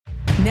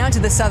Now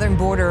to the southern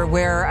border,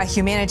 where a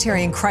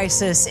humanitarian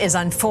crisis is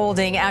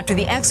unfolding after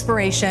the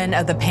expiration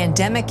of the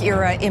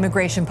pandemic-era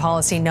immigration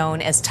policy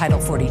known as Title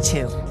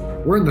 42.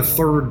 We're in the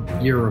third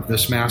year of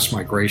this mass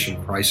migration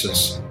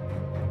crisis,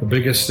 the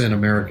biggest in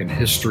American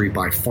history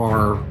by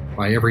far,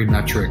 by every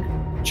metric.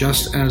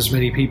 Just as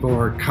many people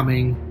are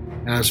coming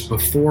as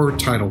before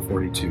Title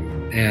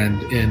 42, and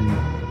in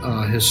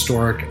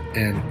historic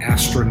and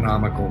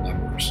astronomical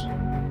numbers.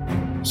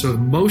 So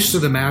most of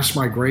the mass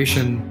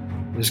migration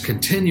is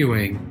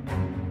continuing,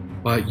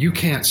 but you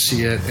can't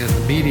see it, and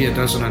the media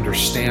doesn't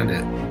understand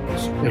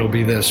it. It'll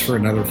be this for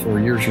another 4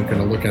 years. You're going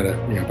to look at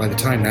it. By the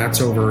time that's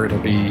over, it'll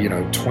be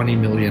 20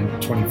 million,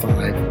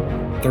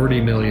 25,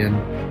 30 million.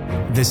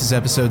 This is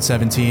episode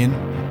 17,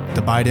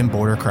 the Biden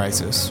border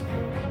crisis.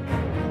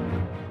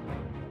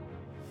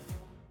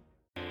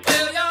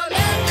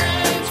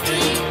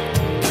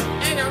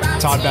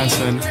 Todd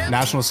Bensman,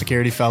 National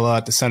Security Fellow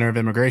at the Center of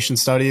Immigration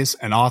Studies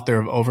and author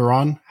of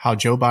Overrun, How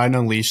Joe Biden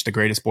Unleashed the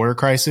Greatest Border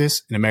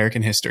Crisis in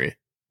American History.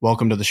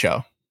 Welcome to the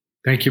show.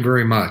 Thank you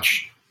very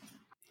much.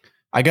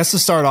 I guess to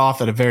start off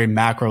at a very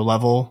macro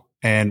level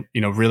and,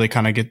 really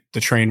kind of get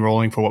the train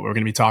rolling for what we're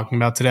going to be talking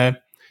about today,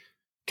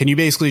 can you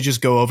basically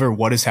just go over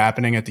what is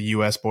happening at the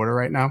U.S. border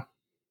right now?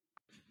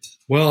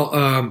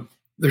 Well,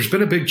 there's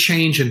been a big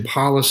change in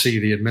policy.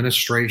 The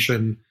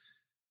administration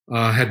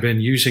had been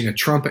using a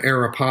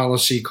Trump-era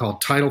policy called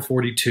Title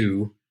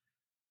 42,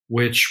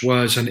 which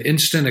was an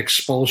instant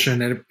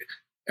expulsion, and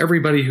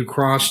everybody who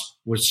crossed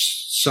was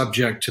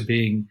subject to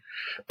being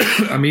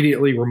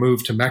immediately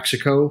removed to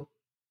Mexico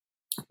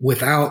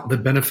without the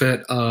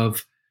benefit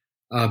of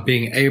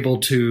being able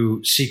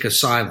to seek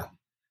asylum.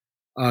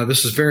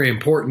 This is very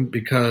important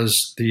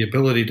because the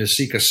ability to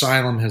seek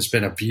asylum has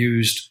been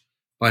abused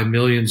by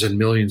millions and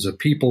millions of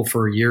people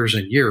for years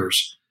and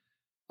years.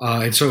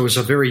 And so it was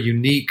a very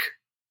unique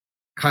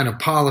kind of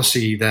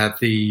policy that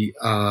the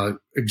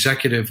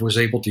executive was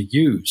able to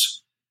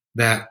use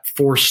that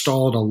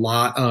forestalled a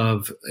lot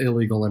of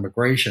illegal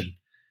immigration.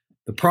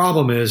 The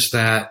problem is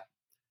that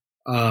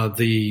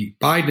the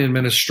Biden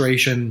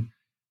administration,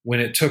 when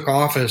it took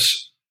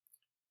office,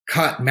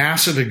 cut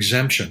massive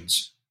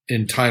exemptions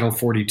in Title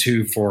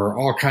 42 for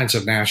all kinds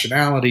of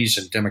nationalities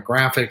and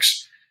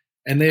demographics,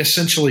 and they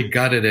essentially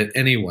gutted it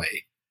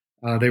anyway.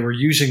 They were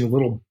using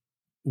little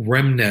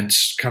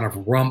remnants, kind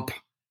of rump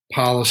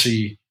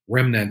policy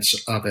remnants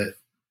of it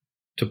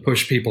to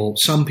push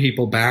some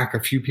people back, a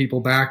few people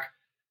back.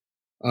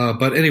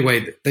 But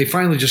anyway, they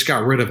finally just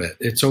got rid of it.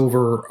 It's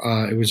over.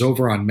 It was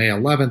over on May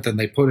 11th, and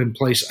they put in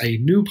place a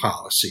new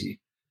policy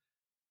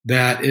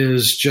that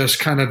is just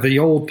kind of the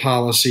old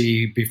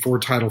policy before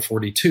Title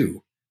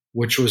 42,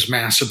 which was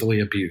massively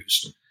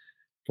abused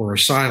for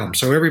asylum.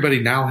 So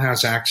everybody now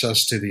has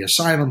access to the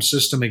asylum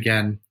system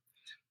again.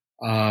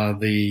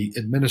 The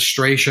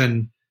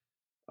administration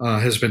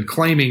has been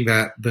claiming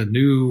that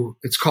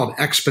it's called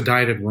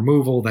expedited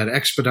removal, that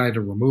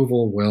expedited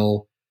removal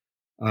will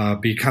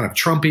be kind of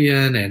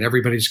Trumpian, and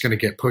everybody's going to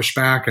get pushed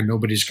back and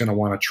nobody's going to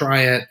want to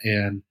try it,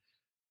 and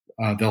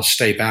they'll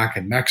stay back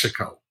in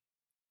Mexico.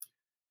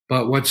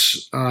 But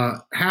what's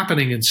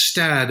happening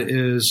instead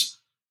is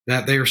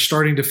that they are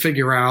starting to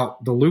figure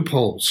out the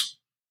loopholes.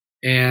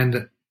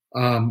 And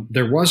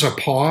there was a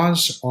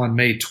pause on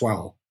May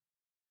 12th.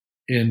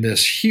 In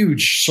this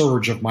huge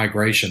surge of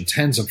migration,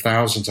 tens of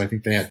thousands. I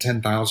think they had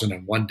 10,000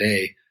 in one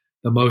day,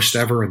 the most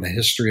ever in the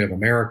history of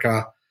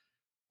America.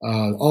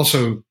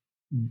 Also,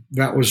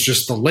 that was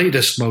just the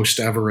latest most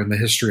ever in the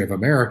history of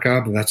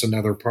America, but that's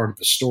another part of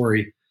the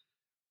story.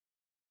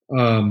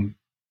 And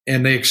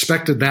they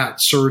expected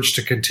that surge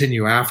to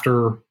continue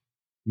after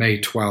May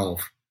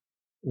 12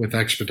 with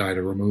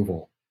expedited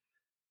removal.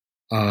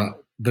 The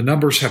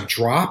numbers have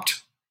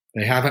dropped.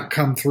 They haven't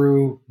come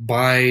through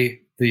by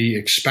the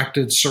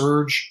expected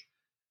surge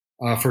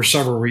for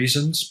several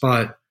reasons.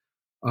 But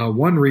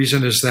one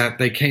reason is that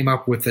they came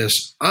up with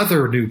this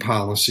other new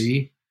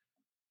policy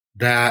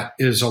that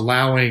is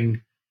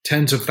allowing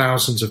tens of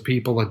thousands of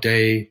people a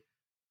day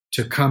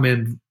to come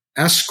in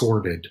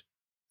escorted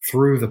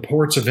through the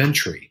ports of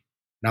entry,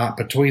 not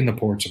between the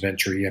ports of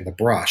entry and the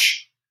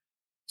brush.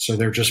 So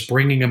they're just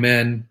bringing them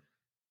in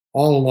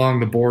all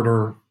along the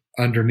border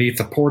underneath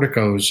the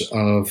porticos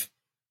of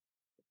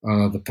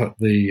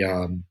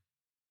the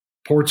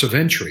ports of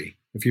entry.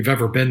 If you've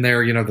ever been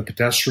there, the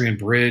pedestrian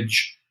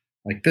bridge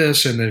like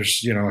this, and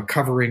there's, a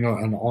covering,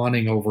 an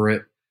awning over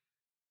it.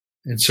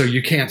 And so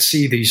you can't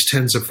see these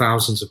tens of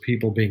thousands of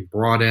people being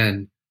brought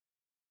in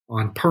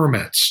on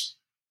permits,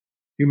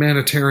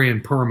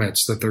 humanitarian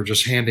permits that they're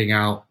just handing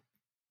out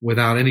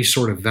without any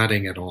sort of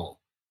vetting at all.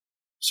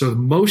 So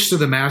most of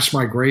the mass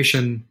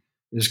migration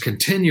is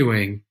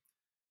continuing,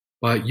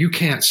 but you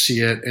can't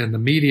see it and the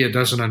media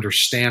doesn't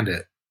understand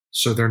it.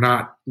 So they're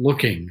not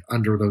looking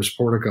under those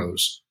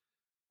porticos.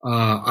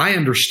 I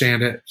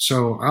understand it,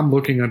 so I'm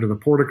looking under the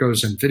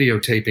porticos and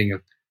videotaping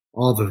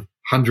all the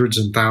hundreds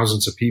and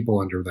thousands of people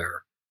under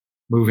there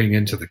moving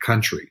into the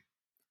country.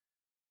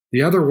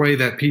 The other way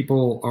that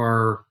people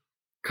are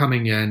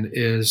coming in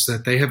is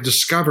that they have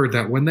discovered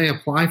that when they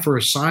apply for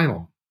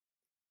asylum,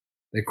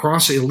 They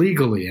cross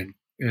illegally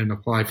and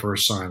apply for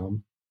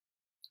asylum.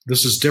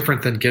 This is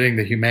different than getting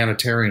the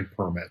humanitarian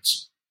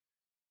permits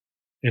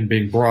and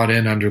being brought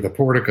in under the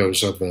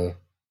porticos of the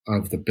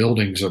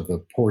buildings of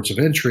the ports of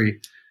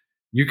entry.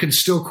 You can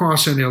still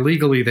cross in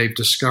illegally, they've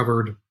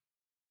discovered,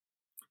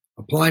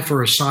 apply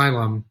for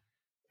asylum,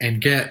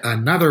 and get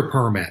another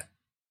permit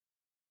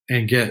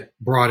and get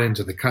brought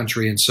into the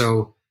country. And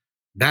so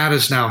that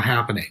is now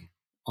happening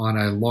on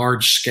a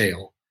large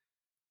scale,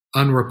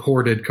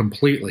 unreported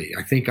completely.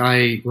 I think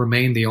I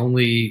remain the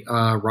only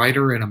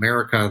writer in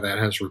America that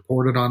has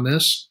reported on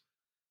this,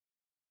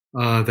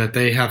 that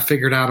they have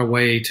figured out a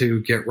way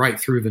to get right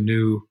through the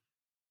new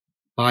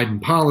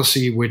Biden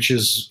policy, which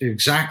is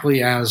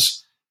exactly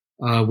as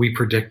we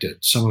predicted.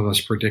 Some of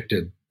us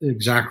predicted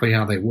exactly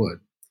how they would.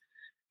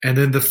 And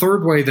then the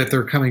third way that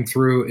they're coming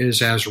through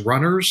is as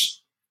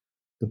runners,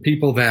 the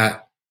people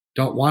that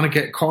don't want to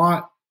get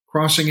caught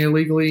crossing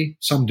illegally.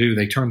 Some do,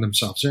 they turn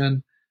themselves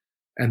in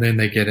and then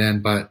they get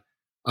in, but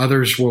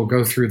others will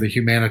go through the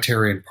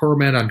humanitarian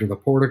permit under the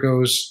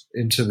porticos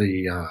into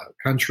the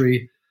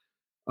country.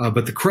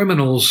 But the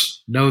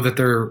criminals know that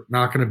they're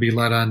not going to be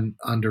let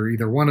under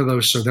either one of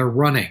those, so they're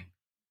running.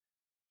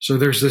 So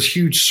there's this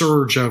huge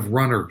surge of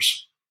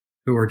runners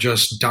who are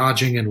just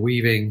dodging and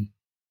weaving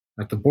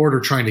at the border,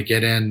 trying to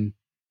get in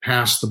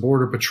past the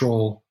Border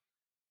Patrol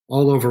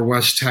all over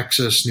West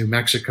Texas, New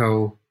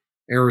Mexico,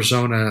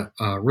 Arizona,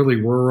 really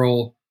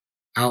rural,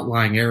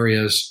 outlying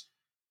areas.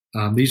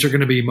 These are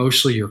going to be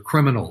mostly your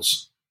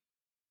criminals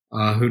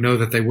who know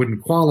that they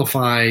wouldn't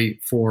qualify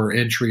for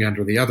entry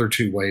under the other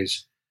two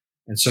ways.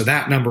 And so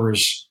that number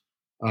is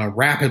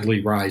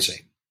rapidly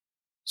rising.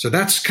 So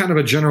that's kind of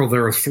a general.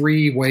 There are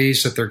three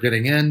ways that they're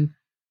getting in.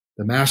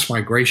 The mass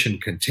migration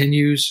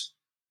continues.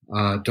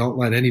 Don't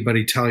let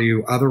anybody tell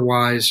you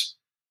otherwise.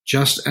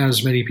 Just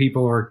as many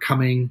people are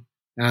coming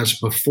as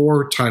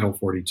before Title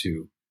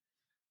 42,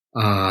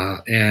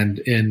 and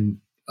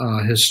in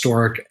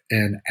historic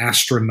and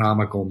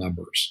astronomical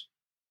numbers.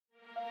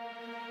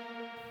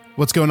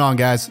 What's going on,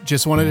 guys?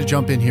 Just wanted to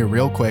jump in here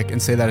real quick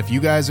and say that if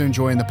you guys are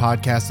enjoying the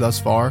podcast thus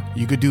far,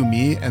 you could do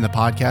me and the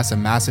podcast a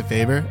massive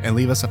favor and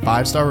leave us a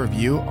 5-star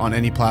review on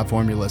any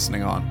platform you're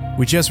listening on.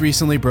 We just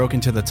recently broke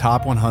into the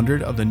top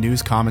 100 of the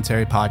news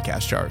commentary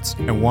podcast charts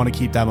and want to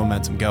keep that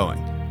momentum going.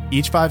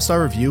 Each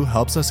 5-star review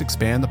helps us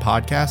expand the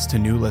podcast to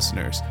new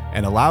listeners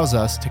and allows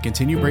us to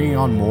continue bringing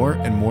on more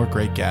and more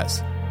great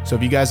guests. So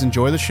if you guys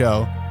enjoy the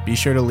show, be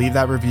sure to leave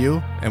that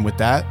review. And with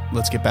that,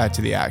 let's get back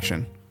to the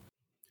action.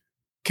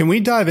 Can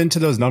we dive into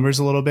those numbers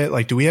a little bit?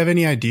 Like, do we have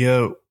any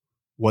idea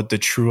what the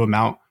true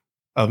amount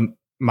of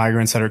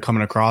migrants that are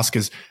coming across?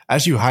 Because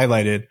as you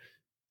highlighted,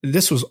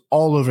 this was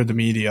all over the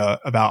media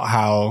about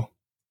how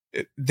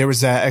there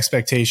was that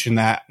expectation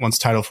that once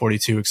Title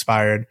 42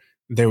 expired,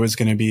 there was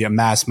going to be a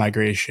mass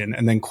migration.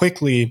 And then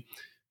quickly,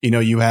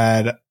 you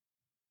had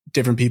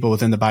different people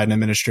within the Biden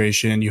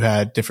administration, you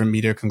had different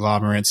media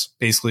conglomerates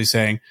basically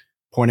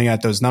pointing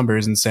at those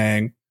numbers and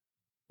saying,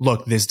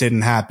 look, this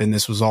didn't happen.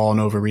 This was all an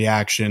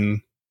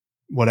overreaction,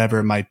 whatever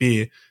it might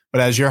be.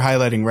 But as you're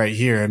highlighting right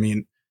here, I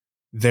mean,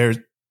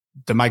 the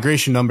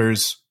migration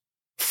numbers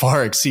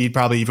far exceed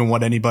probably even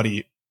what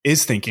anybody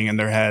is thinking in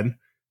their head,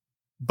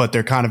 but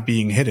they're kind of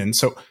being hidden.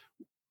 So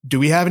do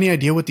we have any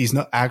idea what these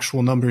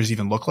actual numbers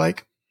even look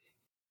like?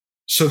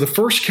 So the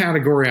first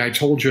category I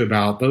told you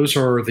about, those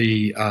are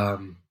the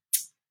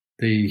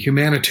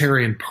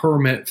humanitarian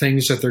permit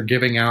things that they're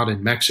giving out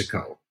in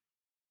Mexico.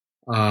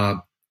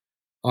 On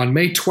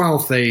May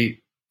 12th,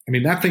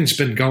 that thing's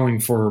been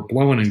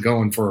blowing and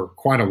going for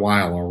quite a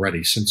while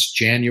already, since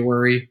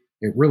January.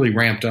 It really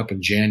ramped up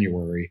in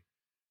January.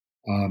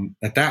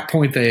 At that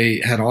point,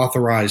 they had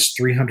authorized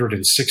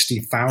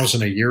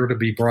 360,000 a year to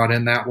be brought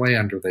in that way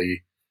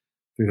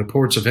through the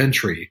ports of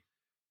entry.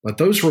 But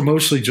those were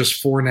mostly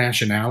just 4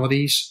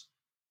 nationalities: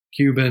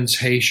 Cubans,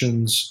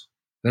 Haitians,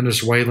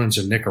 Venezuelans,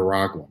 and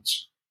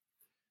Nicaraguans.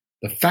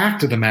 The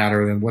fact of the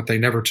matter, and what they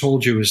never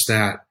told you, is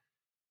that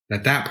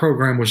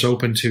program was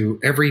open to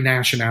every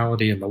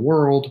nationality in the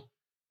world.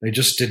 They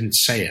just didn't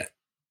say it.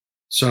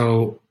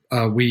 So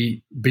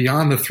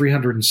beyond the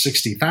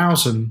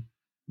 360,000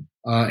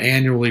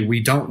 annually,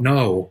 we don't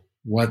know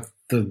what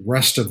the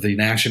rest of the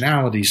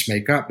nationalities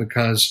make up,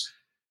 because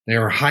they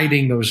are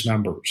hiding those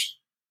numbers.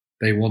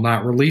 They will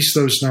not release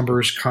those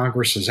numbers.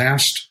 Congress has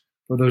asked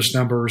for those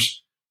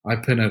numbers. I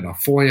put in a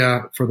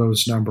FOIA for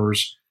those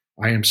numbers.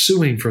 I am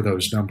suing for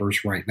those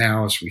numbers right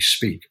now as we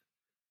speak.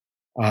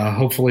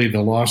 Hopefully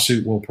the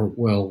lawsuit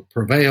will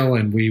prevail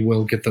and we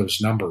will get those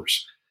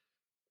numbers.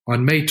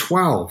 On May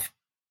 12th,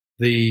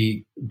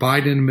 the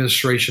Biden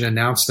administration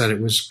announced that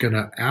it was going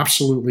to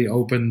absolutely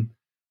open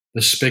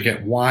the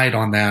spigot wide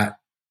on that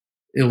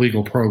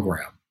illegal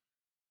program,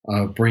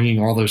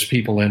 bringing all those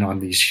people in on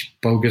these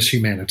bogus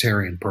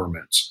humanitarian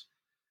permits.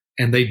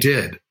 And they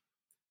did.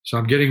 So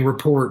I'm getting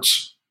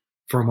reports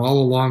from all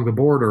along the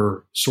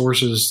border,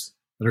 sources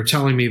that are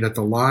telling me that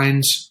the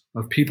lines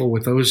of people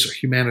with those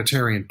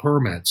humanitarian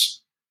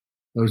permits,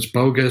 those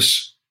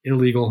bogus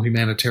illegal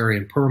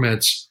humanitarian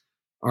permits,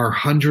 are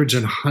hundreds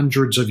and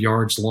hundreds of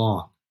yards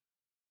long.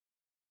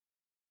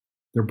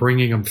 They're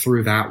bringing them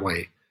through that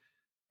way.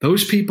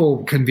 Those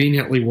people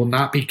conveniently will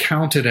not be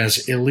counted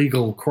as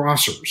illegal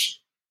crossers.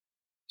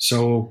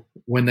 So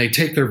when they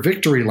take their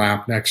victory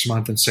lap next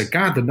month and say,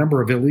 God, the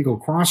number of illegal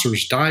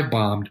crossers dive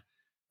bombed,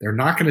 they're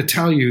not going to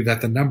tell you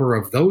that the number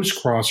of those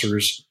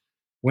crossers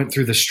went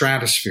through the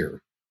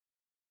stratosphere.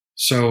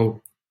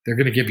 So they're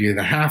going to give you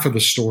the half of the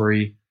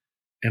story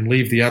and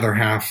leave the other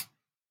half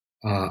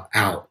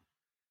out.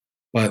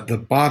 But the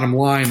bottom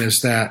line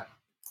is that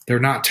they're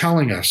not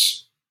telling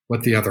us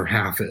what the other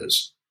half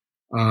is.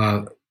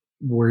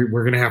 We're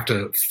going to have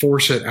to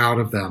force it out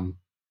of them,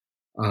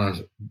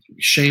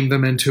 shame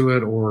them into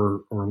it,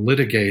 or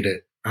litigate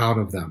it out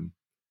of them,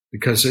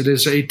 because it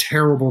is a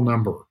terrible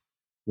number.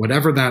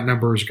 Whatever that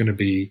number is going to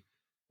be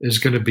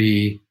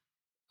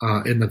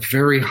in the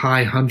very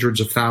high hundreds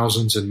of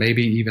thousands and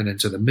maybe even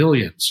into the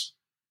millions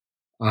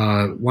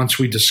once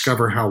we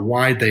discover how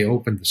wide they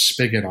opened the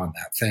spigot on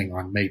that thing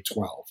on May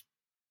 12th.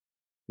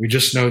 We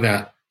just know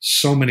that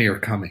so many are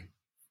coming.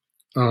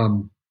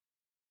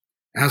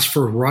 As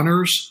for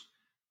runners,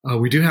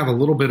 we do have a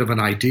little bit of an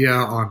idea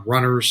on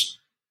runners.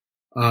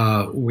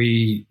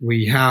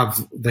 We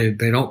have they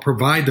don't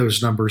provide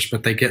those numbers,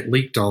 but they get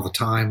leaked all the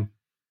time.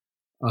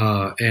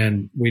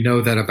 And we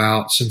know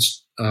that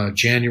since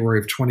January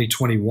of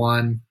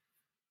 2021,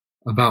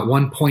 about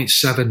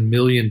 1.7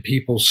 million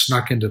people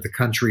snuck into the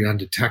country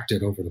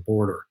undetected over the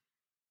border.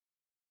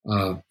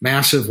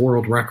 Massive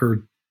world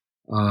record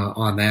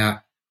on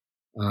that.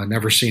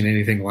 Never seen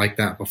anything like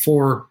that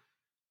before.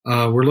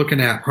 We're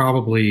looking at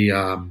probably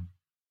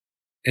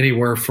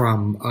anywhere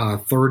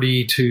from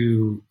 30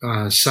 to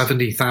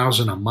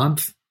 70,000 a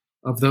month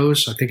of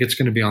those. I think it's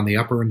going to be on the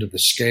upper end of the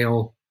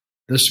scale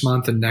this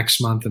month and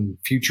next month and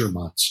future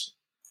months,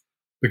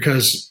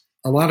 because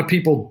a lot of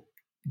people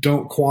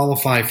don't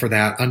qualify for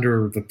that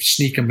under the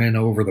sneak them in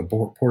over the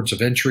ports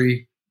of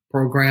entry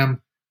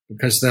program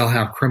because they'll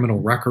have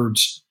criminal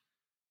records.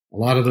 A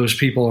lot of those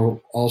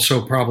people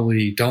also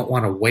probably don't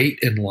want to wait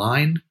in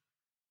line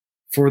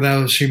for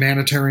those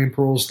humanitarian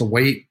paroles. The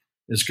wait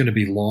is going to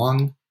be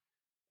long.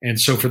 And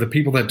so for the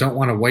people that don't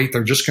want to wait,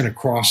 they're just going to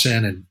cross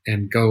in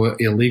and go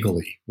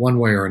illegally one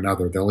way or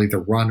another. They'll either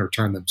run or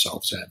turn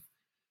themselves in.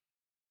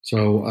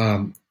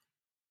 So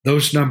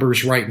those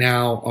numbers right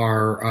now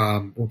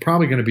are we're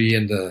probably going to be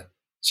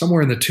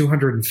somewhere in the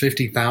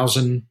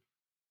 250,000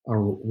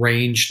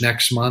 range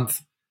next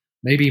month,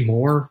 maybe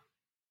more.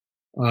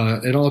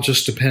 It all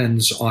just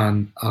depends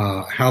on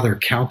how they're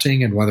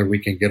counting and whether we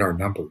can get our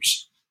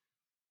numbers.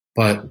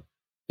 But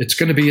it's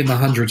going to be in the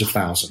hundreds of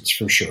thousands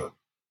for sure,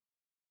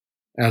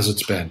 as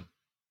it's been.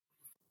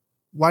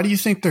 Why do you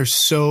think they're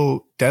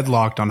so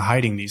deadlocked on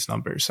hiding these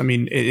numbers? I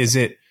mean, is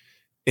it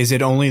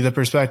only the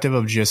perspective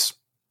of just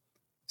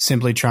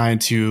simply trying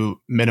to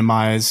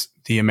minimize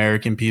the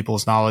American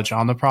people's knowledge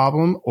on the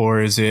problem,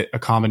 or is it a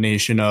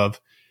combination of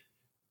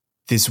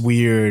this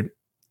weird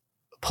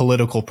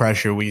political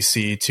pressure we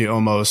see to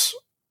almost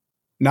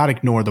not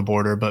ignore the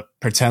border, but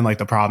pretend like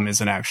the problem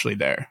isn't actually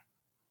there?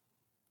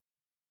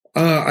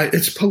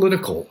 It's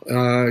political,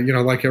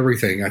 like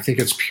everything. I think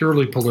it's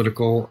purely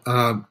political.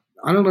 I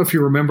don't know if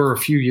you remember a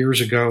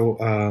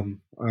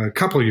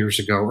couple of years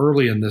ago,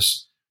 early in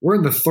this, we're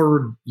in the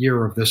third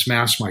year of this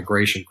mass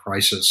migration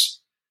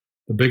crisis,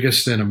 the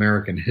biggest in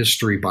American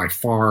history by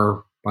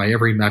far, by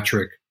every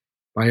metric,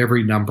 by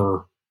every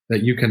number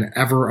that you can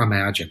ever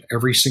imagine.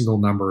 Every single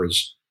number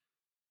is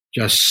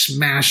just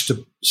smashed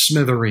to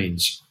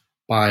smithereens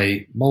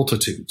by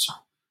multitudes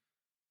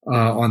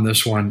on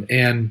this one.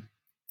 And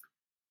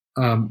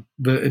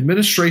the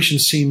administration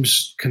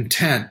seems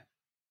content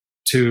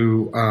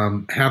to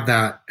have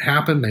that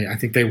happen. I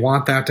think they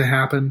want that to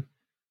happen.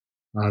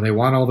 They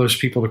want all those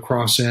people to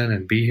cross in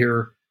and be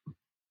here.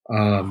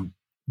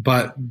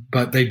 But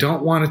they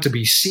don't want it to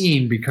be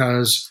seen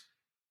because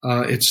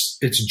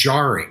it's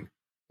jarring.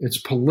 It's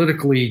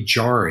politically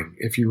jarring.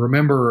 If you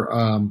remember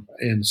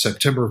in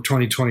September of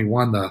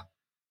 2021, the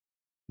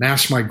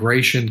mass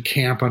migration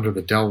camp under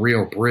the Del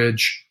Rio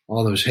Bridge,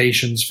 all those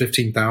Haitians,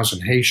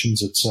 15,000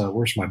 Haitians. It's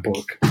where's my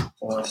book?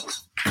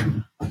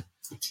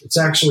 It's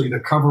actually the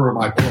cover of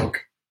my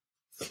book.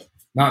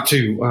 Not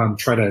to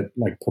try to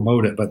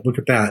promote it, but look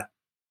at that.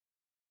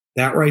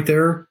 That right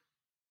there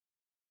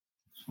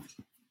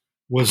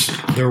was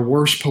their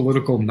worst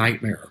political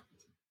nightmare.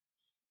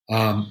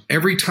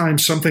 Every time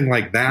something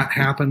like that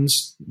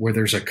happens, where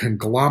there's a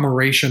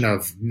conglomeration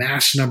of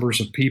mass numbers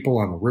of people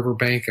on the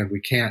riverbank, and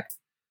we can't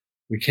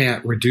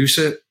reduce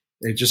it,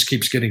 it just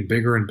keeps getting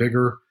bigger and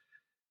bigger,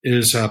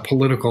 is a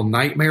political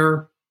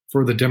nightmare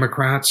for the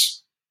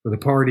Democrats, for the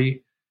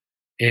party.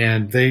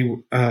 And they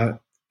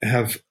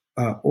have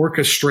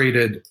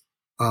orchestrated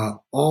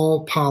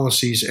all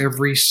policies.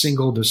 Every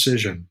single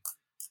decision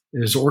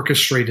is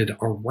orchestrated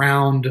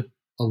around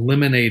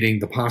eliminating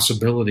the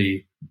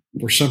possibility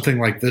for something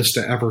like this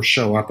to ever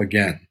show up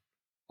again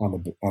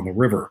on the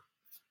river.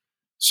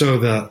 So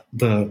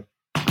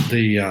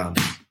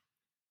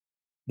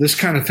this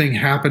kind of thing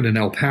happened in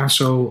El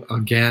Paso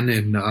again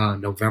in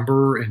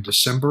November and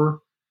December,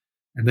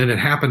 and then it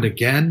happened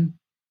again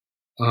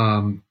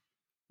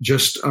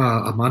just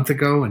a month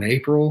ago in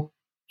April,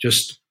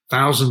 just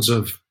thousands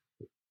of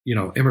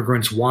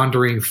immigrants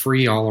wandering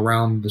free all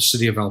around the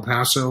city of El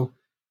Paso.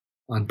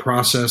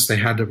 Unprocessed, they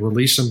had to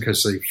release them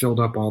because they filled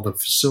up all the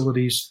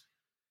facilities.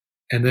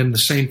 And then the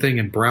same thing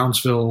in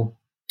Brownsville,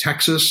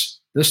 Texas,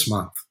 this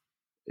month,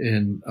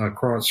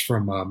 across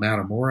from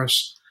Matamoros.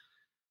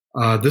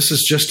 This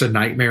is just a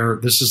nightmare.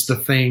 This is the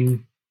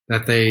thing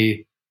that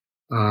they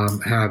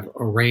have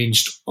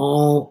arranged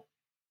all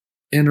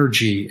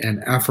energy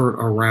and effort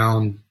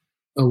around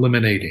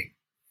eliminating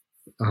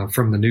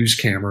from the news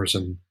cameras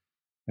and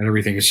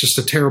everything. It's just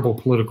a terrible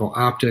political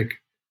optic.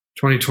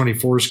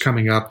 2024 is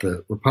coming up.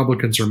 The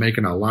Republicans are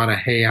making a lot of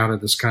hay out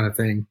of this kind of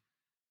thing.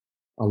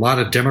 A lot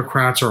of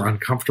Democrats are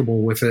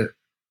uncomfortable with it,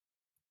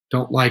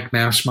 don't like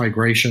mass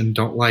migration,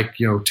 don't like,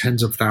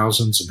 tens of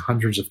thousands and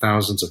hundreds of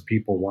thousands of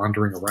people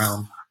wandering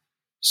around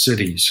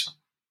cities.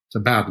 It's a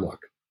bad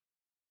look.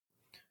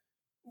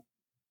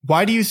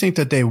 Why do you think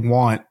that they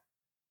want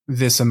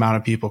this amount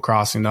of people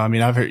crossing, though? I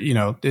mean, I've heard,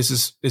 this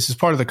is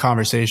part of the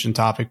conversation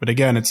topic, but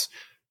again,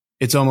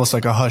 it's almost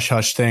like a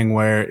hush-hush thing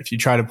where if you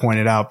try to point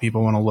it out,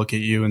 people want to look at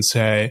you and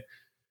say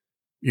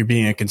you're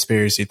being a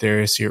conspiracy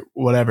theorist or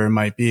whatever it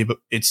might be. But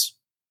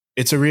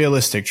it's a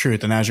realistic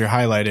truth. And as you're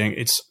highlighting,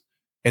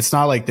 it's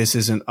not like this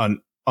isn't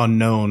an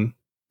unknown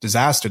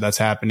disaster that's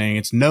happening.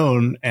 It's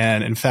known.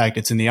 And in fact,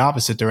 it's in the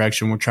opposite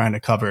direction. We're trying to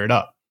cover it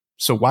up.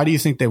 So why do you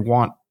think they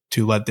want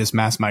to let this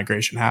mass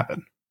migration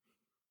happen?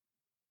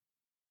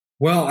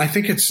 Well, I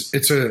think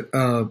it's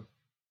a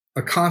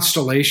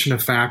constellation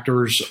of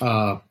factors.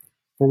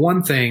 For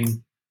one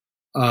thing,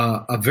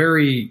 a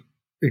very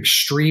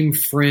extreme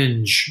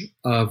fringe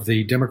of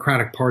the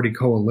Democratic Party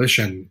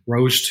coalition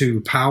rose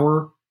to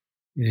power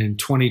in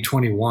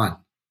 2021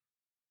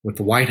 with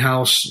the White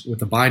House, with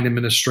the Biden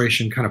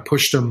administration, kind of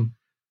pushed Biden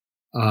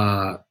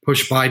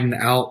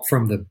out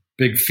from the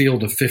big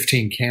field of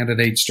 15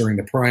 candidates during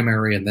the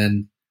primary, and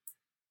then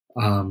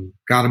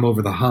got him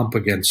over the hump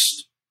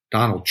against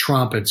Donald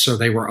Trump. And so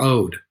they were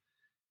owed.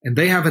 And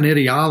they have an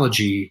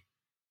ideology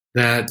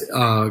that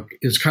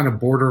is kind of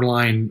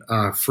borderline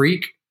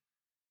freak.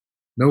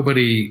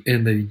 Nobody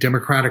in the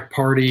Democratic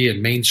Party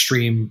and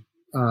mainstream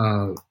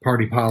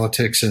party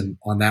politics and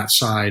on that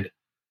side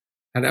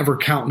had ever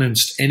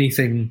countenanced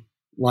anything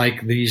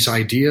like these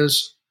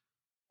ideas.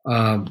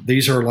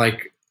 These are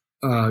like,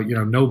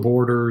 no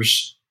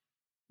borders,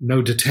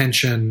 no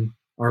detention.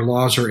 Our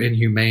laws are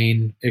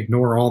inhumane.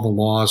 Ignore all the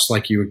laws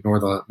like you ignore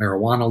the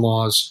marijuana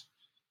laws,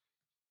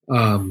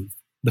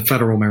 the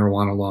federal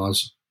marijuana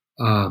laws.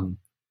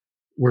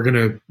 We're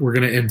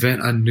gonna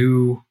invent a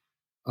new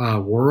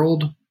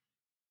world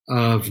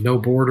of no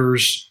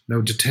borders,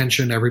 no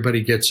detention.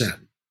 Everybody gets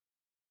in,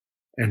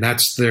 and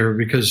that's there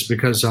because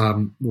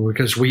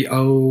we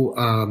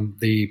owe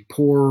the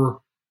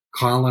poor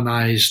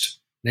colonized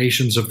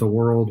nations of the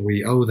world.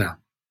 We owe them,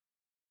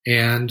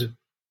 and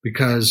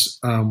because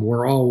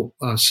we're all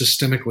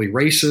systemically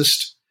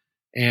racist,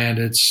 and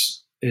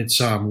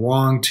it's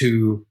wrong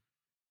to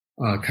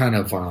kind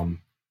of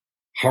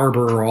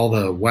harbor all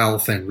the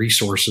wealth and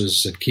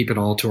resources and keep it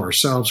all to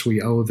ourselves.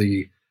 We owe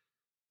the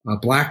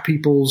black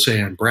peoples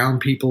and brown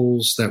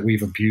peoples that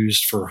we've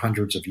abused for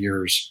hundreds of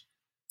years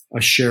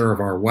a share of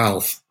our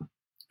wealth.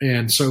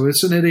 And so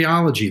it's an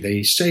ideology.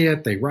 They say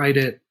it, they write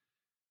it.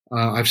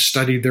 I've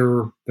studied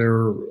their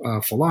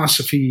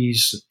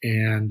philosophies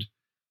and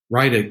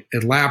write it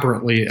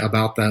elaborately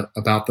about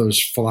those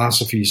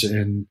philosophies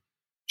in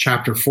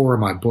chapter 4 of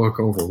my book,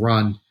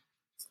 Overrun.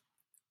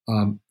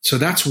 So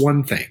that's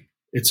one thing.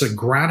 It's a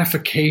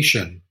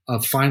gratification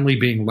of finally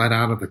being let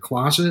out of the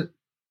closet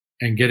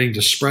and getting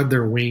to spread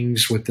their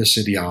wings with this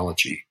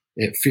ideology.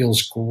 It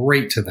feels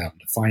great to them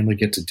to finally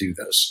get to do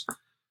this.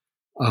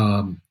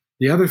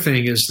 The other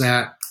thing is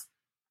that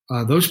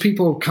those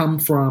people come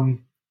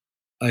from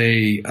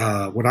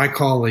what I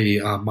call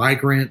a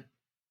migrant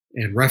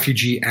and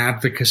refugee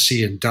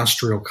advocacy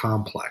industrial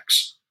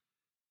complex,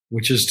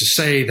 which is to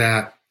say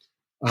that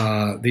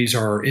these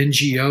are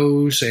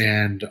NGOs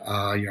and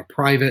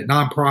private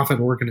nonprofit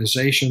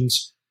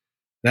organizations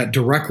that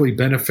directly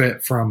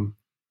benefit from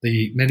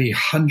the many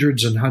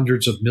hundreds and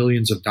hundreds of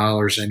millions of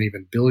dollars and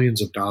even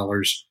billions of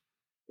dollars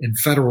in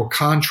federal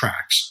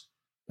contracts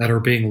that are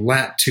being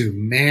let to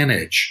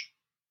manage,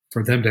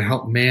 for them to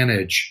help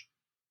manage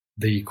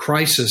the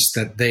crisis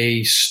that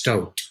they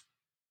stoked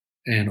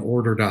and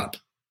ordered up.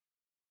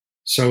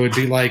 So it'd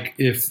be like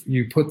if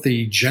you put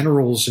the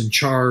generals in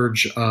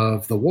charge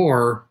of the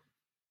war,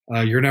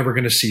 you're never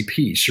going to see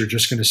peace. You're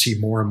just going to see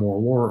more and more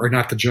war, or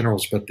not the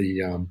generals, but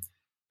the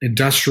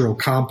industrial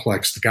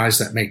complex, the guys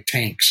that make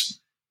tanks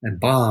and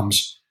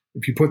bombs.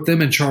 If you put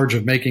them in charge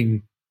of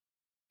making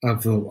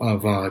of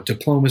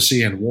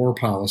diplomacy and war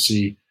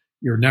policy,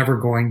 you're never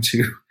going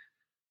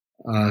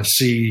to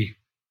see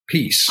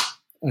peace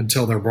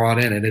until they're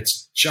brought in. And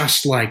it's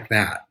just like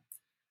that.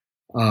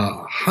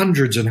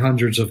 Hundreds and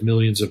hundreds of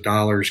millions of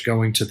dollars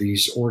going to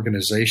these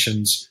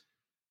organizations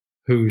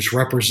whose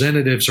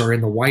representatives are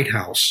in the White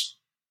House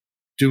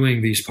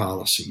doing these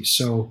policies.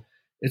 So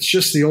it's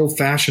just the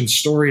old-fashioned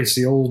story. It's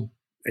the old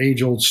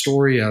age-old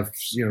story of,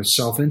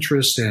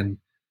 self-interest and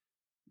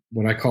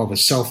what I call the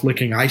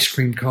self-licking ice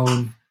cream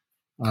cone.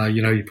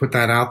 You put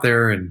that out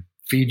there and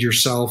feed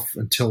yourself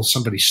until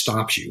somebody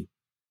stops you.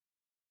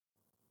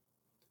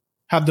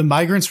 Have the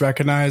migrants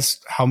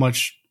recognized how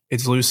much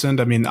it's loosened?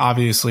 I mean,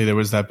 obviously there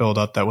was that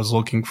buildup that was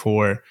looking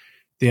for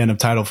the end of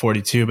Title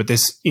 42, but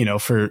this,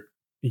 for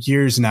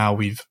years now,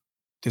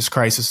 this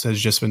crisis has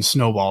just been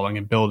snowballing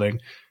and building.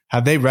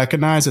 Have they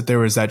recognized that there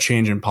was that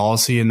change in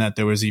policy and that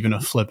there was even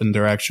a flip in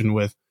direction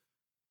with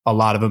a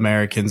lot of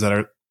Americans that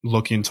are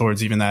looking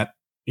towards even that,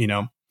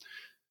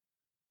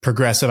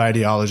 progressive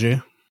ideology?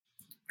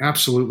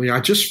 Absolutely. I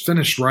just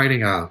finished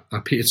writing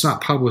it's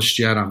not published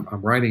yet. I'm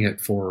writing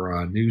it for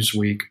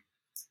Newsweek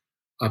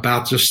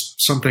about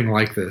just something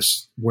like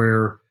this,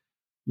 where,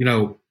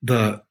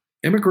 the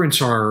immigrants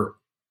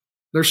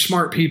they're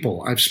smart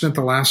people. I've spent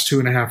the last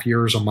 2.5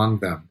 years among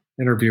them,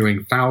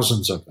 interviewing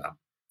thousands of them.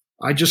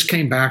 I just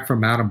came back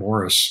from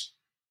Matamoros,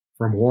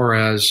 from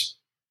Juarez,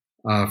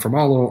 I've been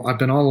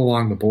all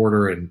along the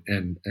border and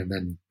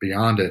then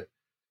beyond it,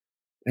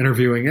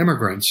 interviewing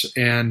immigrants.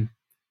 And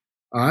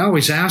I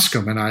always ask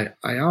them,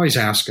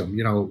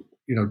 to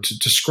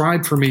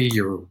describe for me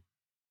your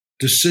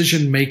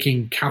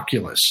decision-making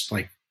calculus.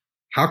 Like,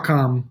 how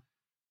come,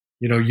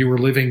 you were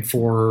living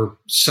for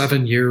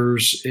 7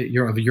 years,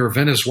 you're a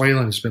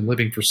Venezuelan who's been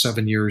living for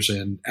 7 years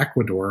in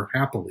Ecuador,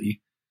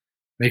 happily,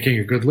 making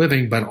a good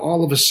living, but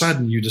all of a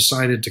sudden you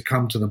decided to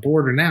come to the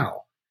border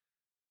now.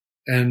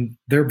 And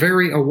they're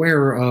very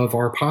aware of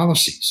our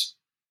policies.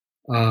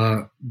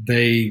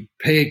 They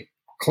pay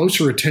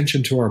closer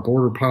attention to our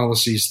border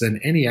policies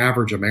than any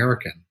average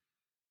American.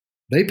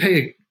 They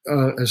pay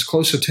as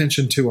close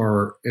attention to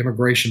our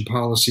immigration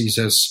policies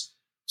as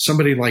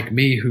somebody like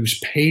me who's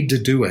paid to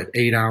do it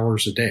 8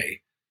 hours a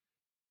day,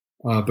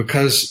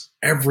 because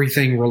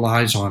everything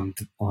relies on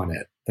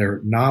it. Their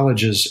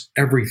knowledge is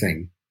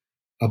everything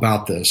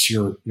about this.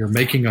 You're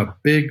making a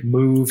big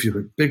move,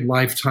 a big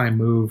lifetime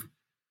move.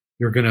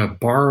 You're going to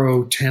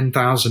borrow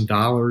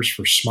 $10,000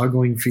 for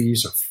smuggling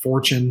fees, a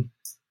fortune,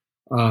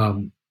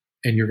 and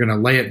you're going to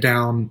lay it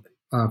down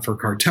for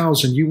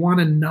cartels. And you want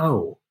to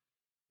know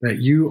that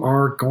you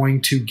are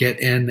going to get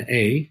in,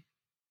 A,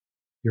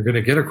 you're going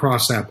to get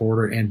across that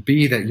border, and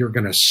B, that you're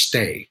going to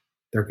stay.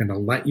 They're going to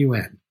let you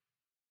in.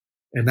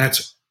 And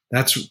that's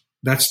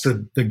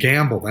the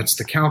gamble. That's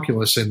the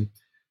calculus. And,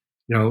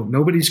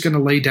 nobody's going to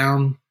lay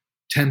down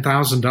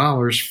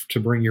 $10,000 to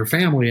bring your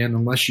family in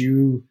unless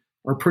you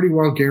are pretty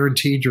well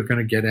guaranteed you're going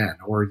to get in,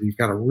 or you've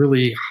got a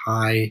really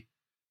high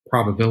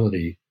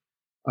probability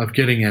of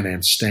getting in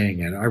and staying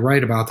in. I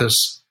write about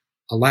this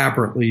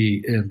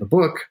elaborately in the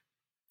book,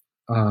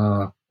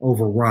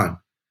 Overrun,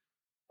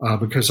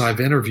 because I've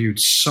interviewed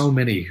so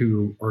many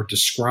who are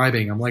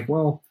describing, I'm like,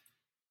 well,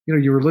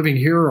 you were living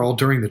here all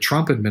during the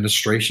Trump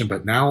administration,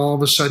 but now all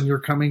of a sudden you're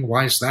coming.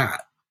 Why is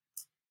that?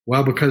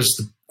 Well,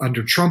 because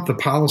under Trump, the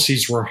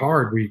policies were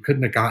hard where you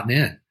couldn't have gotten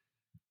in.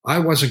 I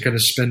wasn't going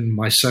to spend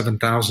my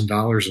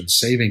 $7,000 in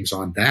savings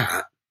on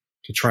that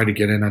to try to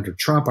get in under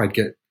Trump. I'd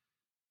get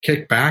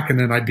kicked back and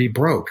then I'd be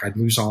broke. I'd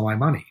lose all my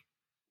money.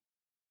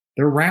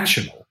 They're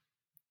rational.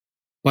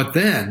 But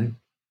then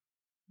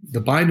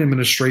the Biden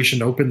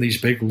administration opened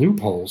these big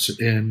loopholes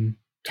in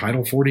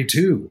Title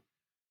 42.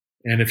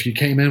 And if you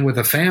came in with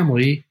a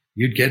family,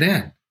 you'd get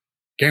in.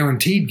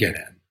 Guaranteed get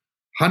in.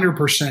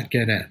 100%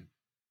 get in.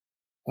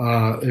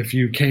 If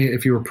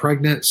you were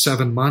pregnant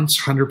 7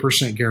 months,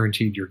 100%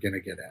 guaranteed you're going to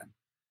get in.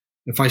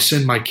 If I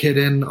send my kid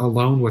in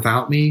alone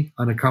without me,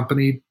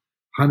 unaccompanied,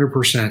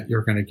 100%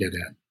 you're going to get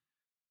in.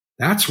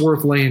 That's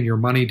worth laying your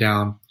money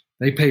down.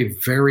 They pay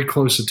very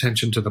close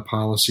attention to the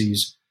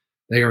policies.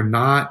 They are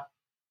not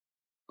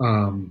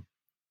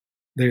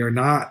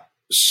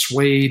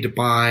swayed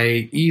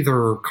by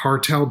either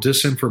cartel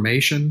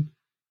disinformation,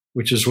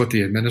 which is what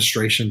the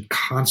administration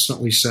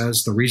constantly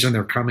says. The reason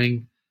they're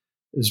coming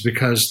is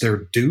because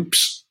they're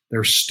dupes.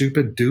 They're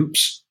stupid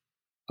dupes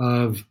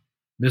of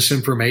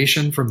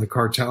misinformation from the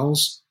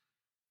cartels.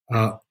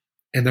 And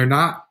they're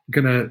not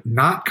going to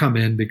not come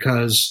in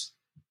because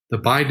the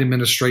Biden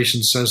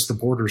administration says the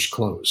border's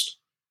closed.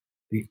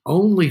 The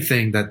only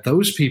thing that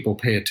those people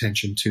pay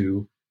attention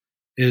to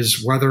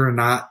is whether or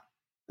not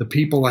the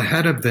people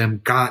ahead of them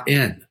got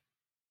in.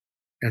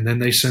 And then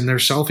they send their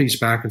selfies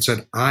back and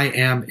said, I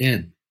am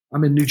in.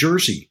 I'm in New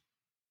Jersey.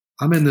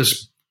 I'm in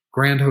this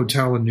grand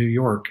hotel in New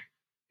York.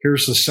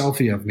 Here's the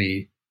selfie of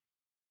me,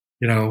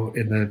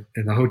 in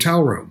the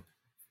hotel room.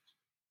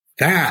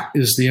 That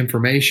is the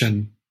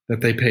information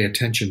that they pay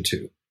attention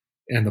to,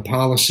 and the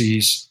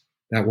policies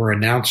that were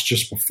announced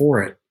just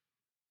before it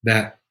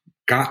that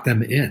got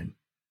them in.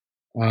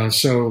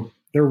 So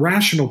they're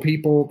rational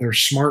people. They're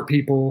smart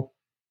people.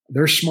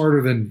 They're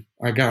smarter than,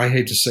 I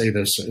hate to say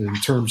this, in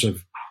terms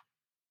of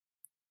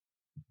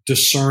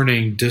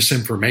discerning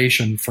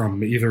disinformation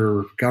from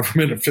either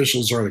government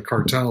officials or the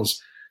cartels.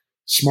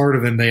 Smarter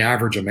than the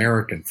average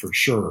American, for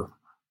sure.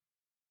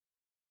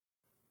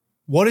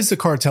 What is the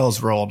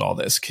cartel's role in all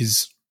this?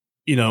 Because,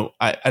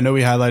 I know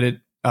we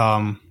highlighted,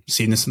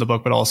 seeing this in the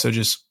book, but also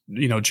just,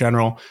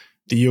 general,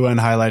 the UN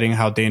highlighting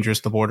how dangerous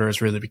the border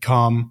has really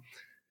become.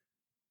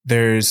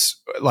 There's,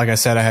 like I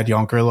said, I had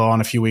Jan Grillo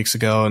on a few weeks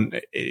ago,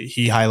 and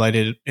he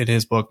highlighted in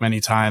his book many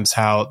times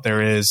how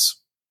there is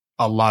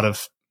a lot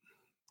of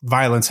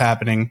violence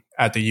happening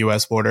at the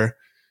U.S. border.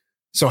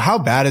 So how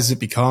bad has it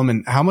become,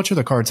 and how much of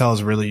the cartel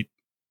is really,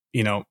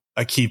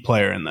 a key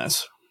player in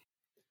this?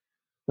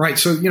 Right.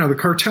 So, the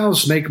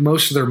cartels make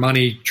most of their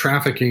money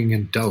trafficking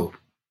in dope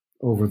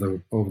over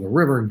the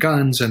river, and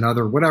guns and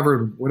other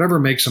whatever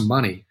makes them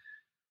money.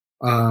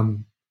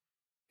 And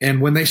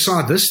when they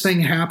saw this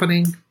thing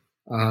happening,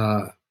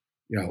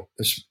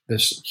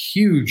 this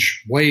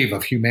huge wave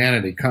of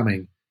humanity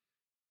coming,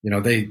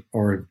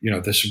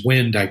 this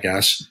wind, I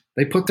guess,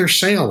 they put their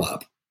sail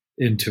up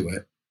into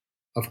it,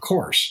 of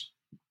course.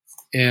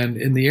 And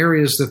in the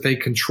areas that they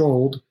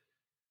controlled,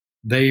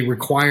 they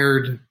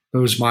required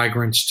those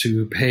migrants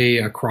to pay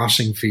a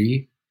crossing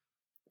fee,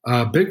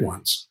 big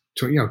ones,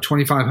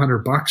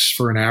 $2,500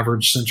 for an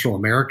average Central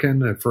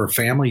American, for a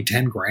family,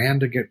 $10,000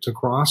 to get to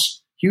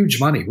cross. Huge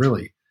money,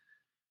 really.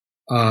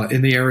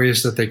 In the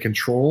areas that they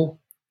control,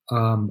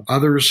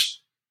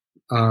 others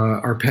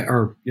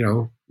are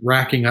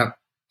racking up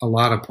a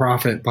lot of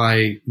profit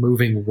by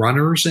moving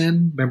runners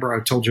in. Remember,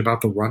 I told you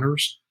about the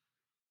runners,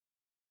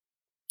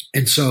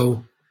 and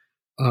so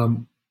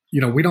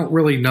we don't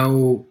really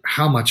know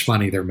how much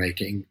money they're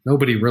making.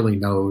 Nobody really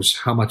knows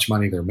how much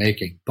money they're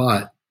making,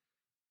 but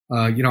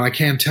I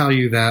can tell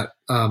you that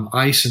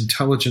ICE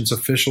intelligence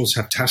officials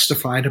have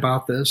testified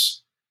about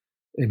this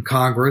in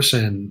Congress,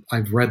 and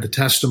I've read the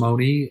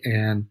testimony,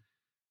 and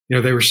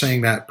they were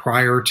saying that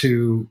prior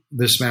to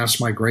this mass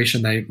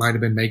migration, they might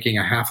have been making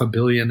 $500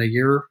 million a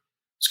year.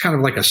 It's kind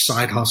of like a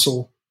side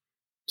hustle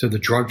to the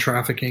drug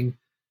trafficking.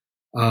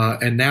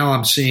 And now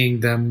I'm seeing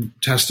them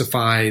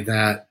testify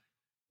that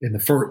in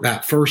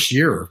that first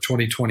year of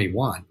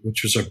 2021,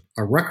 which was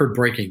a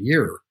record-breaking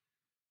year,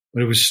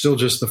 but it was still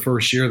just the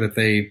first year that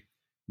they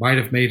might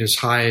have made as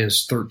high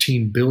as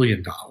 $13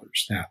 billion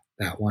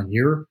that one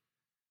year.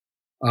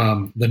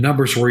 The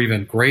numbers were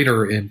even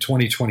greater in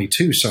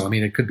 2022. So,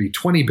 it could be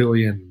 20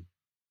 billion.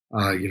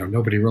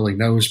 Nobody really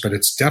knows, but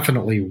it's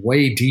definitely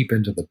way deep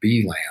into the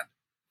B land.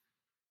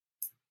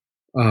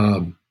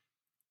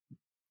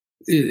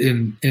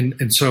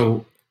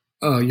 So,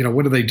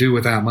 what do they do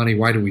with that money?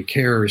 Why do we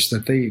care? Is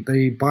that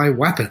they buy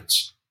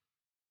weapons.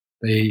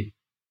 They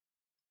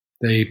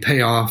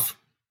pay off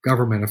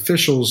government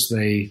officials.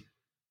 They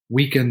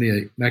weaken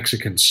the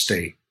Mexican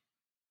state.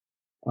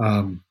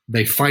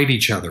 They fight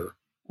each other.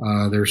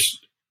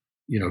 There's,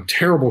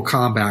 terrible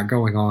combat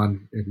going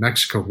on in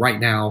Mexico right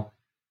now.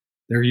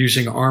 They're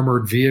using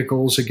armored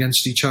vehicles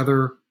against each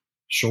other,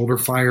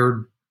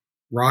 shoulder-fired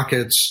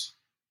rockets,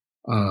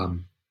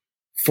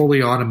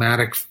 fully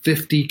automatic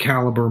 50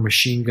 caliber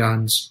machine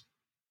guns,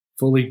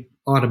 fully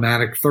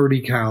automatic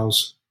 30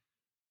 cals.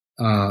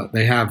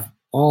 They have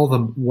all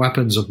the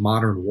weapons of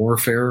modern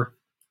warfare.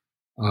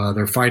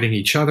 They're fighting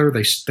each other.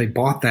 They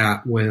bought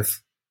that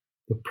with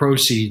the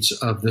proceeds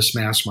of this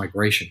mass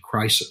migration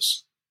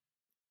crisis.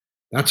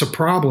 That's a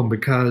problem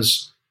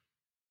because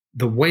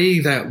the way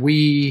that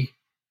we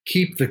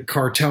keep the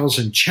cartels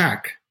in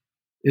check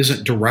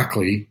isn't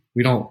directly.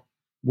 We don't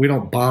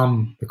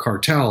bomb the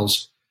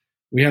cartels.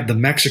 We have the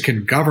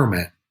Mexican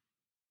government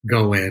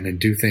go in and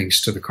do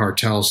things to the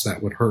cartels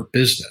that would hurt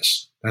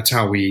business. That's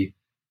how we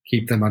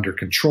keep them under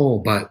control.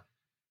 But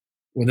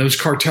when those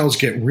cartels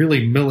get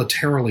really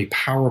militarily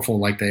powerful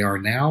like they are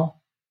now,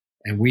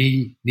 and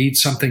we need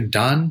something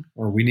done,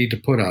 or we need to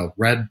put a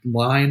red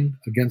line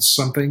against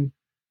something,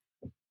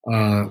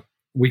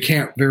 we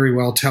can't very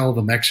well tell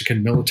the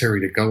Mexican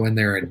military to go in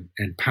there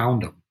and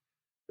pound them,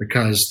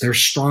 because they're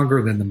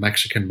stronger than the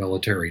Mexican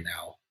military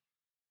now.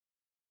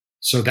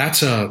 So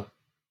that's a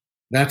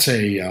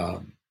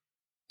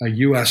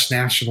U.S.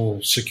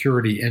 national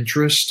security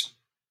interest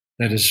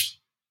that is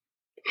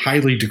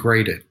highly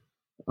degraded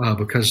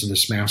because of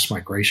this mass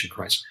migration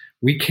crisis.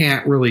 We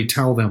can't really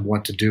tell them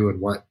what to do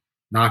and what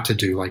not to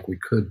do like we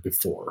could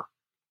before.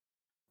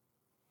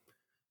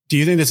 Do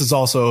you think this has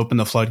also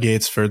opened the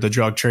floodgates for the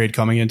drug trade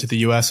coming into the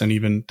U.S. and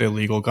even the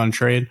illegal gun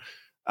trade?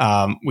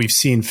 We've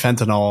seen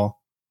fentanyl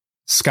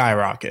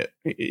skyrocket,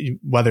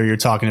 whether you're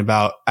talking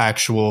about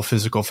actual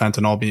physical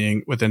fentanyl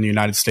being within the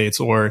United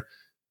States or,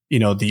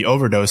 the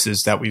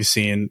overdoses that we've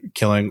seen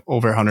killing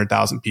over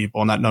 100,000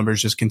 people. And that number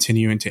is just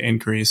continuing to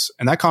increase.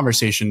 And that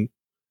conversation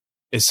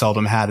is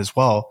seldom had as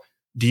well.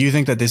 Do you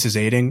think that this is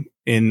aiding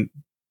in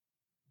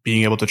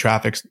being able to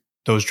traffic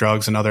those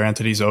drugs and other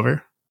entities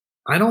over?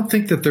 I don't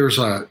think that there's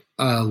a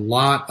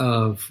lot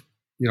of,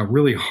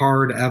 really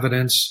hard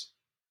evidence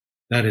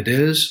that it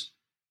is.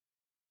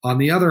 On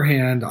the other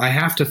hand, I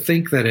have to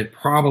think that it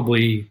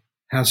probably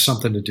has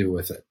something to do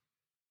with it.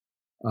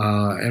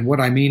 And what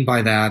I mean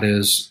by that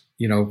is,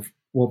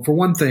 well, for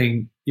one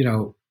thing,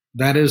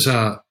 that is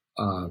a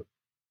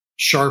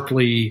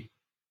sharply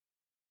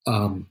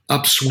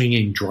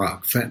upswinging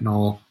drug.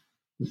 Fentanyl,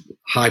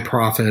 high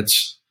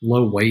profits,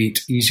 low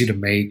weight, easy to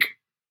make,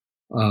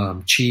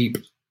 cheap.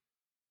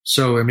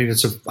 So,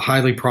 it's a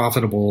highly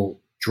profitable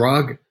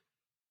drug,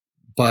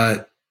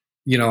 but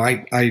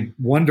I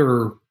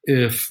wonder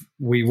if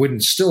we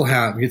wouldn't still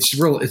have, it's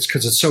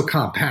because it's so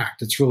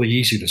compact. It's really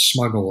easy to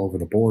smuggle over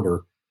the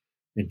border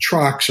in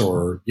trucks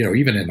or,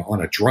 even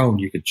on a drone,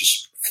 you could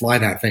just fly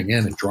that thing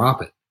in and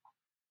drop it.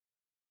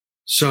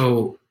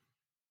 So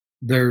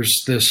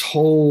there's this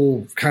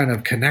whole kind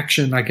of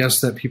connection, I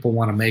guess, that people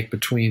want to make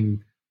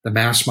between the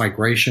mass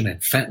migration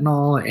and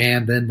fentanyl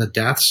and then the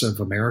deaths of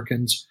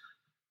Americans.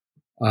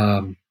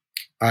 I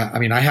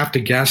have to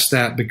guess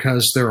that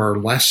because there are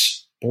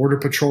less Border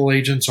Patrol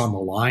agents on the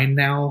line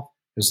now,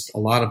 because a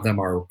lot of them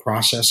are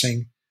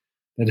processing,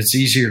 that it's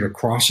easier to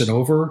cross it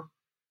over.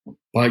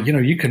 But,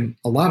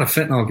 a lot of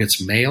fentanyl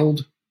gets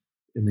mailed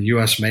in the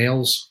U.S.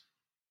 mails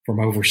from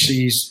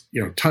overseas.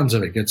 Tons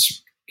of it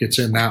gets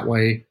in that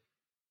way.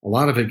 A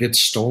lot of it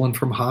gets stolen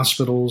from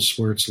hospitals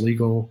where it's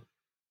legal.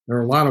 There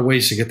are a lot of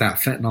ways to get that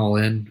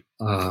fentanyl in.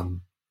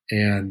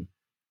 And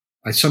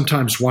I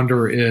sometimes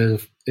wonder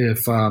if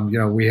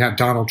we had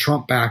Donald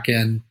Trump back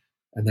in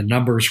and the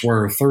numbers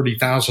were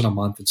 30,000 a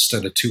month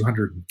instead of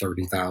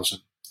 230,000,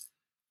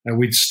 and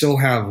we'd still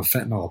have a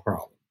fentanyl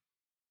problem.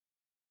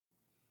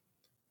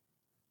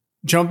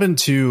 Jump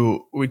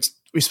into,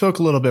 we spoke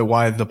a little bit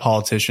why the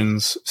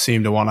politicians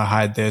seem to want to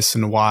hide this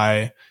and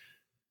why,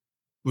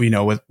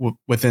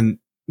 within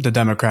the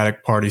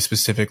Democratic Party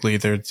specifically,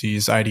 there's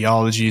these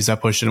ideologies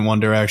that push it in one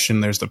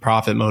direction. There's the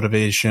profit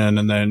motivation.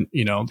 And then,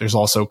 there's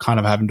also kind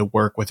of having to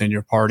work within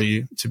your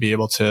party to be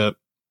able to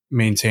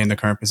maintain the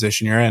current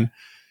position you're in.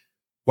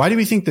 Why do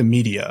we think the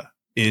media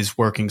is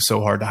working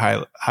so hard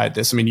to hide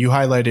this? I mean, you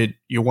highlighted,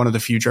 you're one of the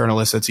few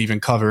journalists that's even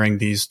covering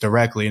these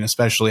directly and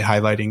especially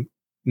highlighting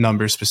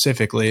numbers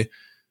specifically.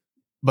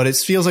 But it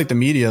feels like the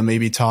media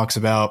maybe talks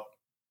about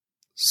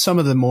some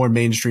of the more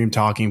mainstream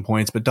talking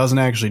points, but doesn't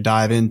actually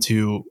dive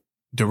into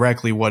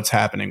directly what's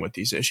happening with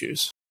these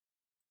issues.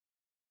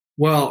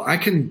 Well, I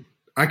can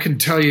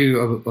tell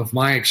you of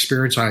my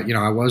experience.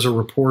 I was a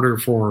reporter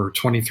for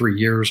 23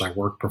 years. I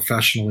worked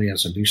professionally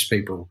as a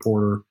newspaper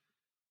reporter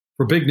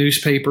for big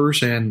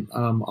newspapers, and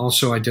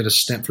also I did a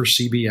stint for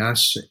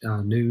CBS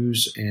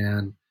News.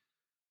 And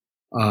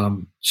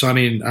I've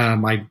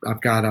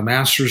got a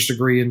master's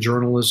degree in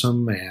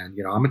journalism, and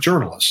I'm a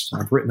journalist.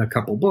 I've written a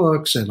couple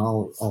books and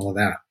all of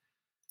that.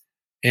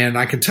 And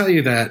I can tell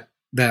you that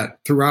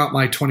throughout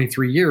my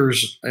 23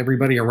 years,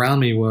 everybody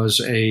around me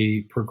was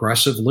a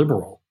progressive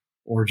liberal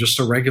or just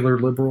a regular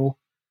liberal.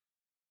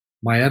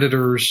 My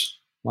editors,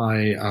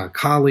 my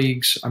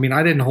colleagues, I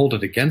didn't hold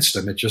it against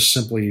them. It just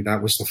simply,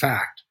 that was the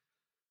fact.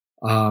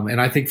 And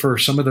I think for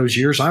some of those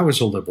years, I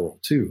was a liberal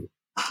too.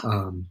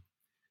 And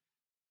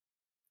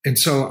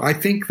so I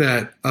think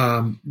that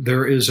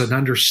there is an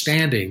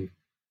understanding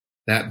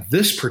that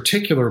this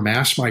particular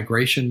mass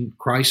migration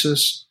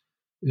crisis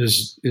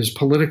is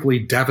politically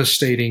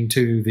devastating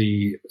to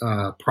the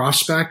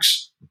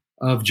prospects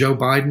of Joe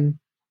Biden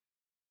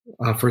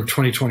for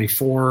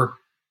 2024.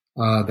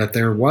 That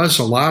there was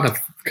a lot of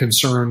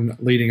concern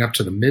leading up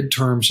to the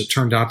midterms. It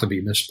turned out to be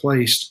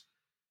misplaced.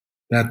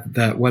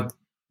 That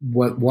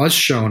what was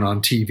shown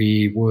on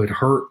TV would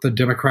hurt the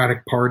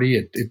Democratic Party.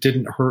 It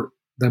didn't hurt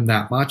them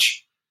that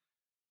much.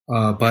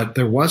 But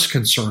there was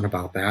concern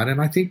about that.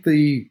 And I think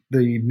the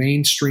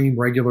mainstream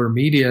regular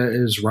media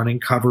is running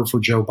cover for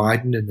Joe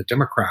Biden and the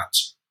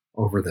Democrats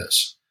over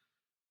this.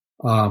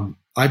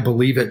 I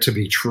believe it to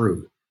be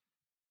true.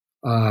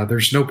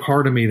 There's no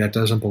part of me that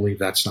doesn't believe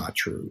that's not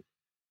true.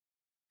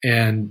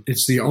 And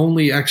it's the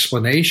only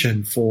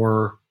explanation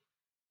for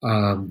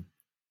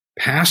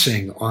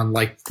passing on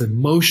like the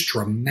most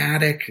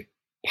dramatic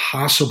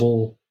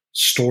possible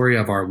story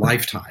of our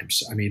lifetimes.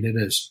 It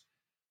is.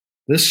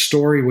 This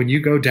story, when you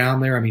go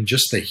down there,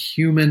 just the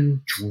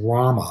human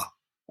drama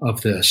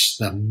of this,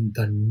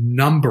 the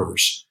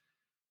numbers,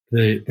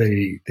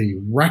 the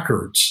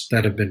records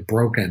that have been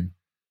broken,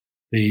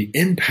 the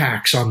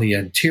impacts on the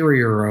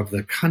interior of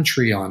the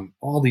country on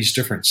all these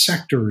different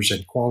sectors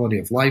and quality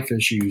of life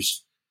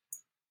issues.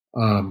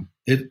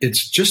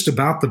 It's just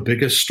about the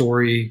biggest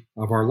story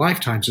of our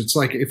lifetimes. It's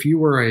like if you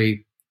were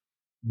a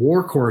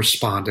war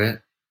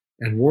correspondent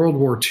and World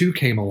War II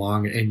came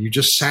along and you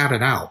just sat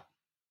it out.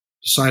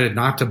 Decided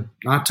not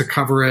to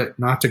cover it,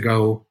 not to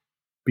go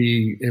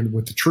be in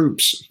with the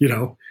troops.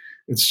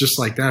 It's just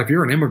like that. If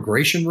you're an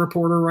immigration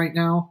reporter right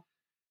now,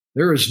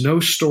 there is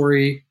no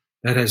story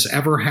that has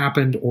ever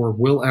happened or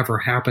will ever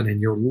happen in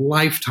your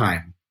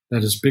lifetime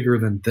that is bigger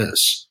than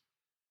this.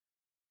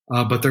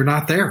 But they're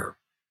not there.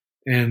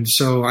 And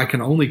so I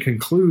can only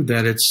conclude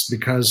that it's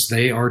because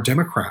they are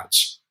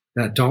Democrats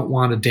that don't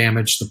want to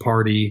damage the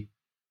party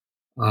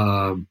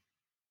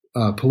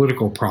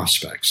political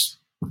prospects.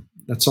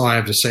 That's all I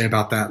have to say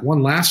about that.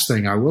 One last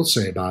thing I will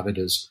say about it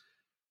is,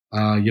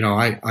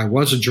 I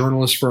was a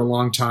journalist for a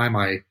long time.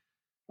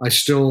 I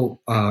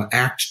still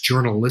act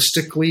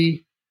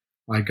journalistically.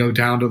 I go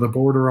down to the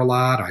border a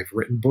lot. I've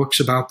written books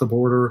about the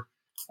border.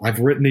 I've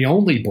written the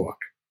only book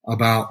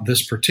about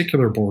this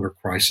particular border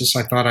crisis.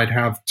 I thought I'd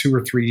have 2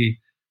 or 3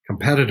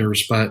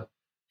 competitors, but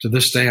to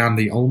this day, I'm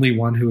the only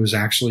one who has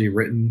actually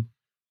written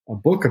a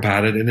book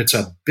about it. And it's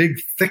a big,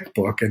 thick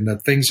book, and the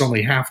thing's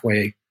only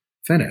halfway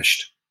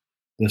finished,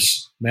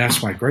 this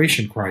mass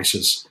migration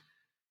crisis.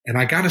 And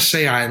I got to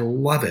say, I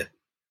love it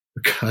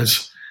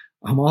because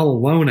I'm all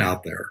alone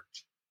out there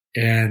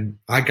and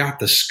I got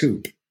the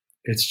scoop.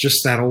 It's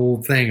just that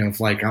old thing of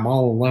like, I'm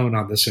all alone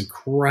on this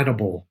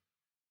incredible,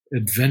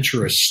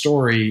 adventurous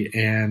story.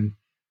 And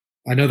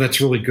I know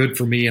that's really good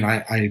for me. And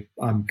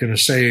I'm going to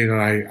say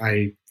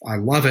that I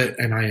love it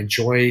and I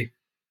enjoy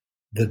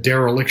the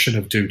dereliction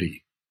of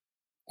duty.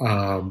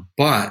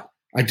 But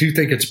I do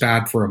think it's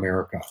bad for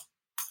America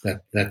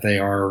that they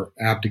are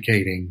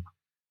abdicating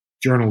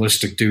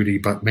journalistic duty.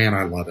 But man,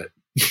 I love it.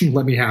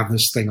 Let me have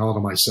this thing all to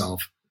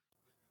myself.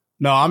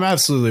 No, I'm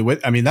absolutely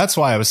with. I mean, that's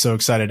why I was so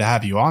excited to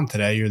have you on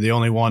today. You're the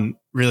only one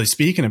really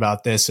speaking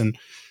about this. And,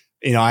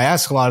 I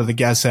ask a lot of the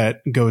guests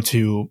that go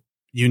to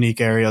unique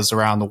areas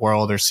around the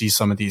world or see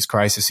some of these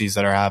crises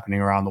that are happening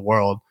around the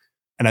world.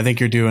 And I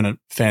think you're doing a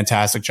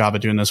fantastic job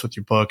of doing this with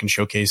your book and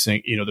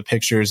showcasing, the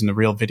pictures and the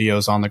real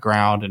videos on the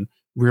ground and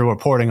real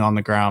reporting on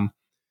the ground.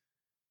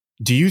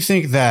 Do you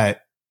think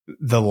that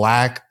the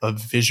lack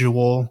of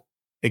visual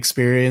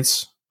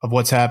experience of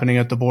what's happening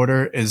at the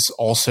border is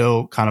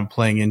also kind of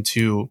playing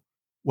into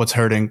what's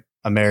hurting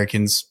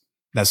Americans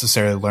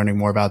necessarily learning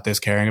more about this,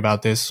 caring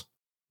about this?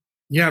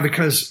 Yeah,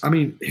 because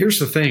here's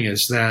the thing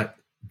is that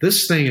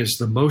this thing is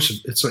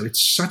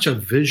it's such a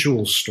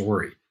visual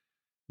story.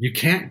 You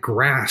just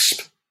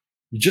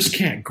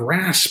can't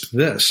grasp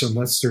this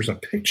unless there's a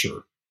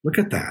picture. Look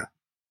at that.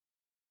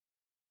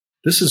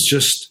 This is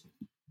just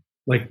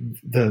like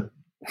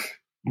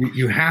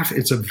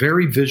it's a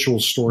very visual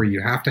story.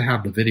 You have to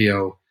have the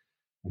video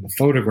and the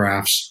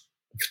photographs,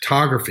 the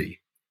photography,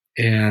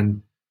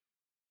 and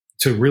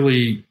to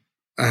really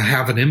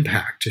have an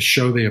impact, to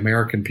show the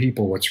American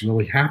people what's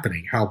really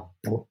happening, how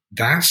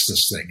vast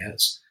this thing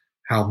is,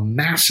 how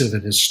massive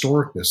and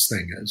historic this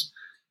thing is.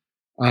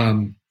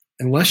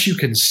 Unless you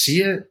can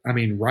see it,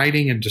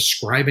 writing and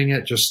describing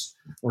it just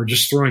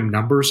throwing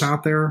numbers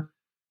out there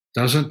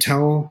doesn't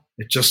show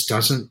it.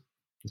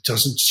 It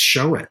doesn't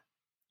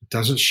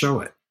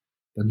show it.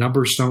 The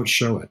numbers don't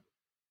show it.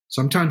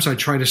 Sometimes I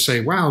try to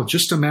say, wow,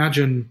 just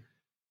imagine,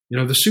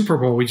 the Super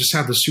Bowl. We just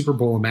had the Super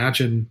Bowl.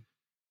 Imagine,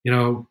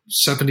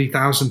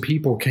 70,000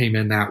 people came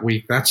in that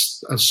week.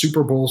 That's a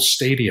Super Bowl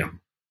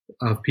stadium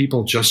of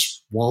people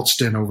just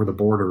waltzed in over the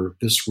border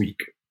this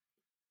week.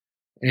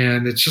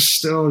 And it's just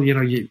still,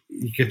 you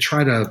can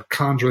try to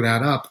conjure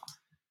that up,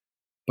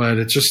 but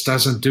it just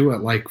doesn't do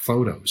it like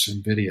photos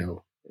and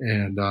video.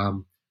 And I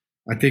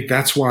think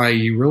that's why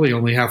you really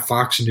only have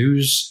Fox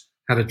News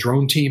had a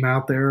drone team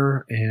out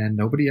there and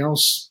nobody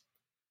else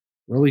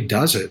really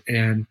does it.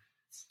 And,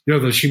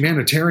 those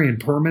humanitarian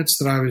permits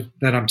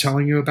that I'm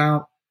telling you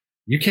about,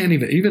 you can't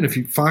even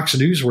if Fox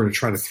News were to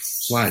try to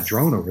fly a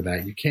drone over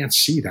that, you can't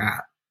see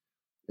that.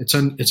 It's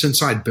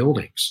inside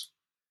buildings.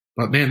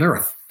 But man, there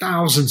are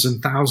thousands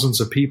and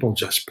thousands of people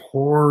just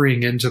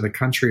pouring into the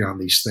country on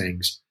these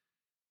things,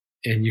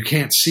 and you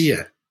can't see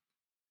it.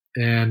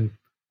 And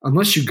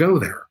unless you go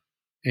there,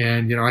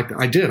 and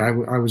I did. I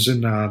was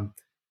in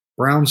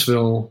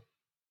Brownsville,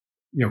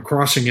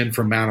 crossing in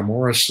from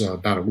Matamoros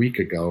about a week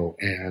ago,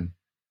 and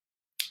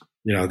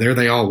there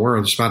they all were.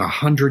 There's about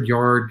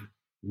 100-yard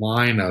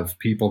line of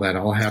people that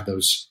all had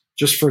those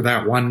just for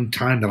that one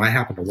time that I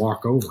happened to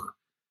walk over.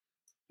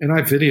 And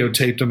I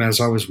videotaped them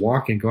as I was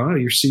walking, going, oh,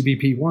 you're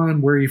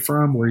CBP1. Where are you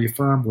from? Where are you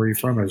from? Where are you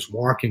from? I was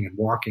walking and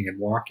walking and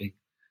walking.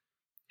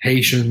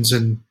 Haitians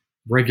and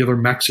regular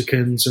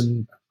Mexicans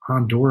and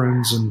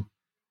Hondurans and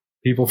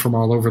people from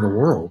all over the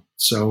world.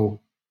 So,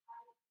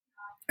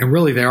 and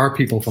really they are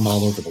people from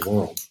all over the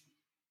world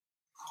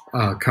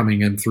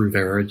coming in through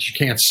there. You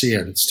can't see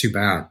it. It's too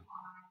bad.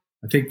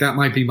 I think that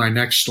might be my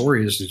next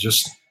story, is to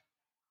just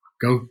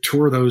go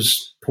tour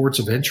those ports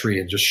of entry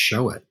and just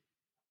show it.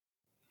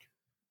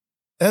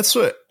 That's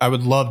what I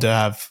would love to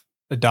have,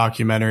 a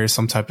documentary or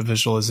some type of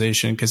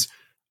visualization. Because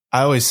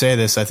I always say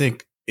this, I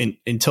think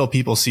until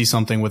people see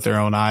something with their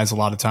own eyes, a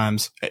lot of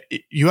times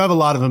you have a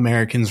lot of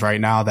Americans right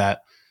now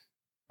that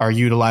are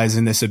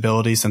utilizing this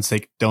ability since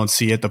they don't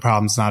see it. The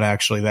problem's not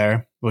actually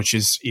there, which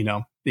is,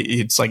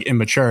 it's like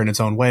immature in its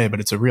own way, but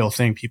it's a real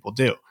thing people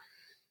do.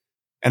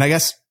 And I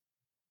guess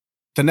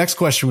the next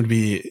question would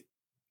be,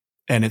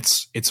 and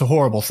it's a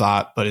horrible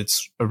thought, but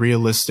it's a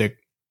realistic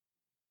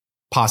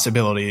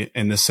possibility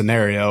in this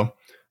scenario.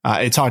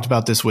 It talked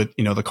about this with,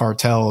 the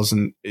cartels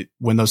and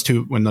when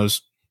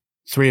those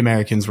three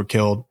Americans were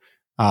killed,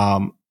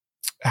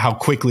 how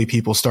quickly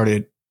people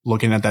started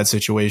looking at that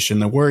situation.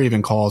 There were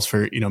even calls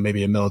for,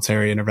 maybe a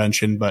military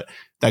intervention, but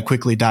that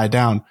quickly died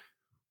down.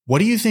 What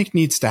do you think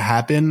needs to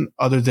happen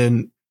other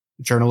than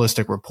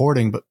journalistic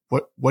reporting? But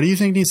what do you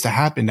think needs to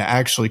happen to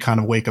actually kind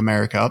of wake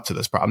America up to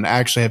this problem, to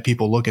actually have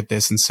people look at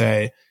this and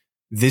say,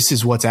 this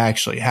is what's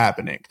actually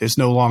happening. This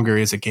no longer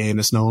is a game.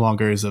 This no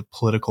longer is a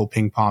political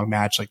ping pong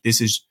match. Like,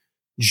 this is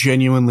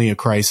genuinely a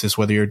crisis,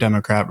 whether you're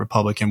Democrat,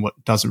 Republican,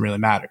 what doesn't really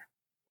matter.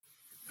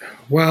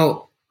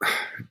 Well,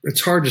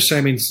 it's hard to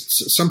say.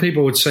 Some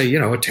people would say,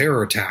 a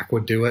terror attack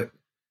would do it.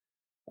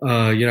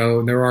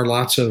 And there are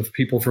lots of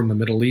people from the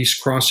Middle East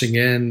crossing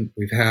in.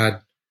 We've had,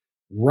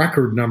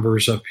 record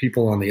numbers of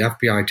people on the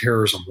FBI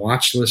terrorism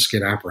watch list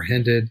get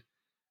apprehended.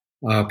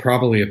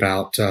 Probably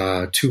about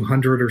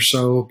 200 or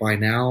so by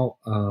now.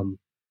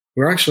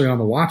 We're actually on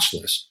the watch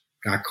list,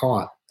 got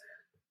caught.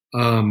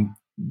 But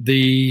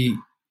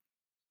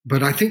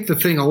I think the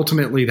thing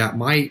ultimately that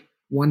might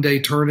one day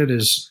turn it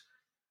is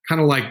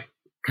kind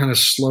of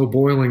slow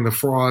boiling the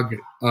frog.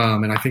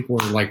 And I think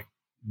we're like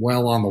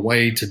well on the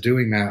way to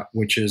doing that,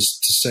 which is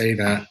to say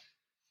that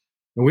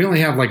we only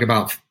have like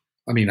about,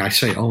 I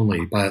say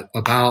only, but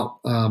about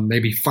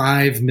maybe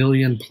 5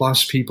 million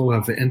plus people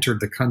have entered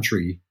the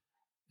country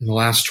in the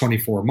last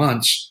 24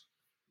 months.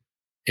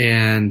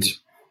 And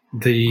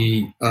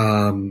the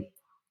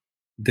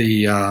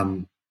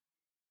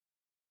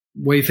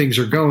way things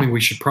are going,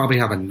 we should probably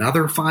have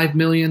another 5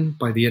 million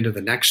by the end of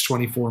the next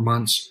 24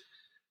 months.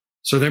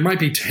 So there might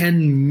be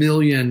 10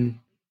 million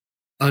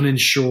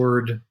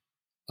uninsured,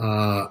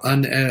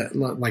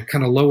 like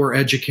kind of lower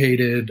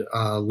educated,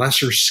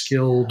 lesser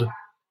skilled,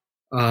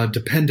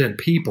 dependent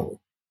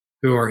people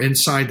who are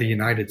inside the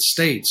United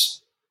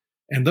States.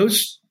 And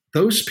those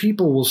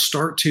people will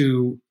start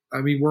to,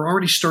 we're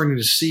already starting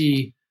to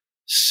see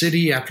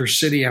city after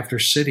city after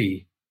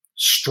city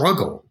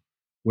struggle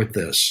with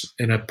this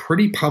in a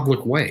pretty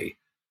public way.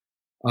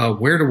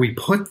 Where do we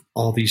put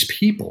all these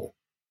people?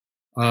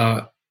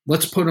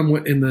 Let's put them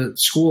in the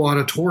school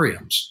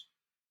auditoriums.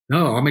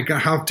 No, God,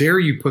 how dare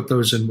you put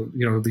those in,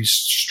 these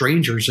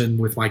strangers in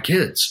with my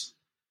kids?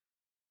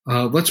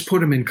 Let's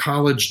put them in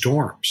college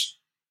dorms.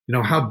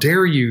 How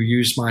dare you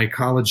use my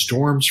college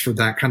dorms for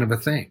that kind of a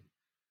thing?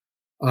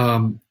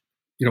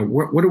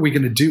 What are we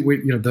going to do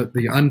with,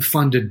 the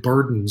unfunded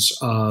burdens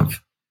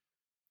of,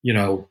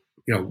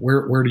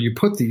 where do you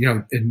put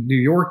in New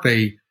York,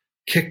 they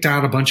kicked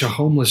out a bunch of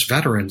homeless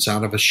veterans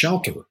out of a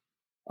shelter,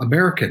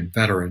 American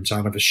veterans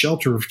out of a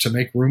shelter to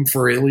make room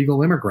for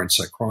illegal immigrants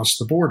that crossed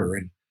the border.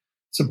 And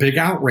it's a big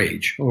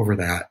outrage over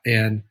that.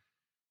 And,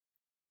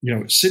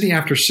 city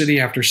after city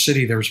after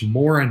city, there's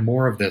more and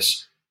more of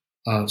this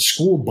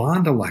school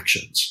bond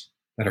elections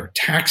that are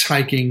tax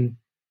hiking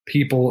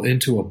people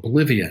into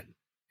oblivion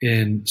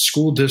in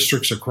school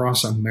districts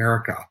across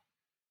America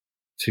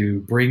to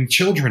bring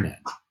children in.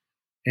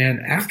 And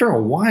after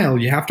a while,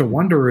 you have to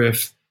wonder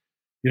if,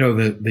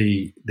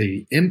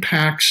 the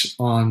impacts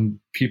on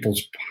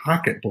people's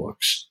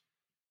pocketbooks,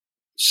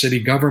 city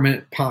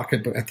government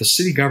at the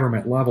city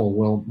government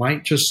level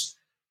might just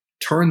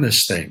turn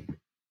this thing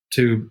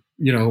to,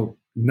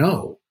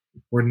 no,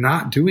 we're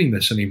not doing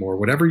this anymore.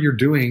 Whatever you're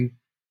doing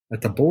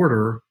at the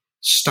border,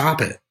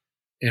 stop it.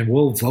 And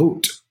we'll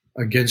vote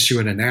against you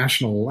in a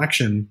national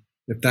election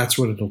if that's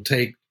what it'll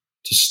take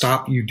to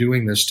stop you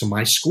doing this to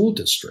my school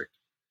district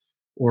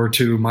or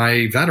to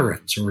my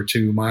veterans or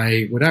to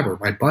my whatever,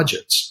 my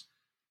budgets.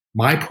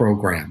 My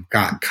program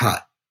got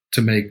cut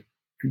to make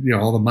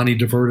all the money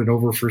diverted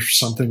over for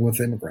something with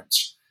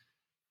immigrants.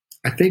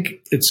 I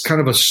think it's kind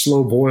of a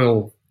slow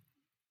boil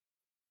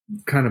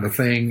kind of a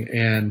thing.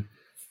 And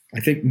I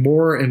think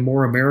more and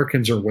more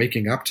Americans are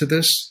waking up to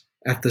this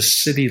at the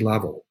city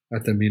level,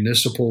 at the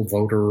municipal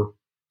voter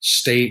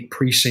state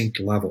precinct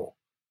level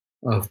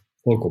of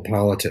local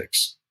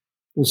politics.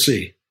 We'll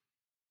see.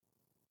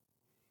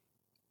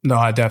 No,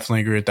 I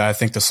definitely agree with that. I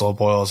think the slow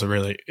boil is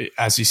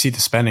as you see the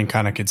spending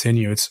kind of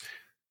continue, it's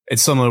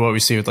similar to what we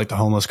see with like the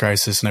homeless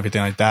crisis and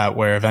everything like that,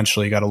 where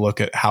eventually you got to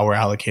look at how we're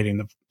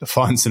allocating the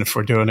funds and if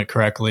we're doing it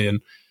correctly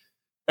and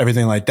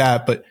everything like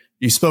that. But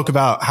you spoke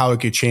about how it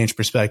could change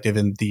perspective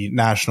in the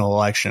national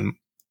election.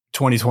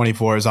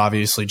 2024 is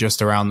obviously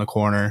just around the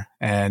corner,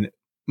 and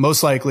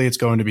most likely it's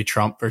going to be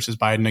Trump versus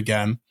Biden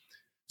again.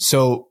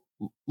 So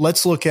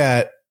let's look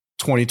at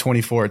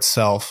 2024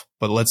 itself,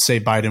 but let's say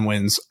Biden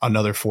wins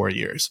another 4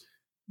 years.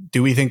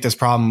 Do we think this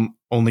problem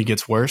only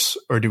gets worse,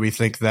 or do we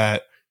think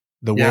that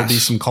there will be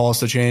some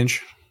calls to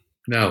change?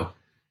 No.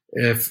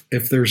 If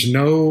there's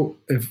no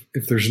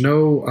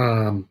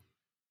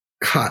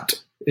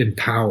cut in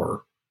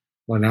power,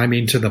 when I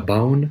mean to the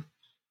bone,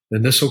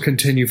 then this will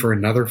continue for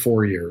another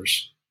 4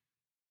 years.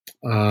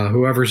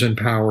 Whoever's in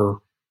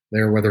power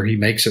there, whether he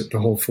makes it the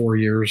whole 4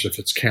 years, if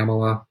it's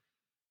Kamala,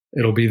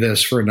 it'll be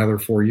this for another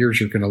 4 years.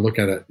 You're going to look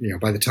at it,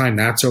 by the time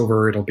that's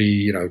over, it'll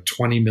be,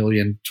 20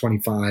 million,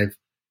 25,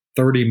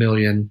 30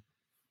 million,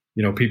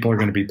 people are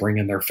going to be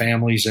bringing their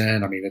families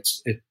in.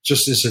 It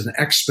just is an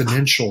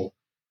exponential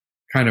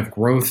kind of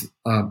growth.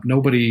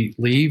 Nobody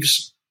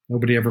leaves.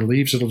 Nobody ever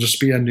leaves. It'll just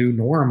be a new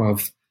norm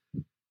of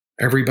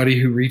everybody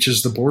who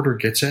reaches the border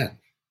gets in.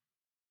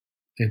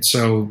 And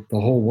so the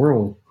whole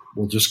world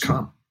will just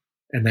come,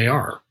 and they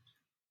are.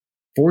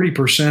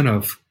 40%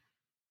 of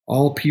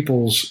all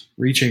peoples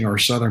reaching our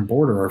southern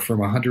border are from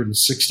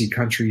 160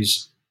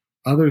 countries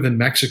other than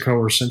Mexico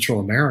or Central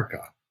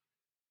America.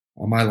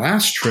 On my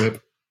last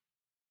trip,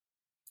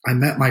 I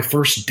met my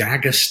first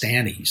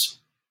Dagestanis.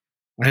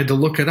 I had to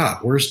look it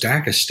up. Where's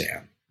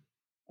Dagestan?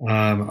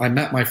 I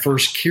met my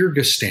first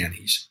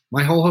Kyrgyzstanis.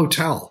 My whole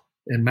hotel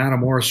in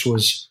Matamoros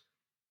was,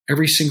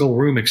 every single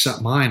room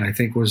except mine, I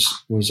think,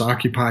 was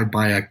occupied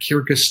by a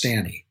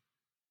Kyrgyzstani.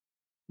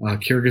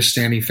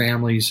 Kyrgyzstani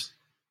families.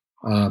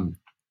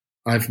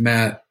 I've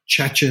met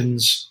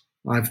Chechens.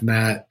 I've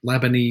met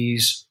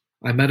Lebanese.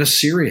 I met a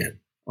Syrian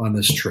on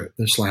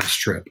this last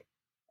trip.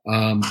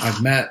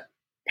 I've met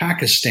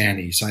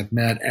Pakistanis. I've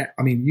met,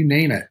 you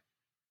name it.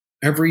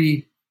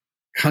 Every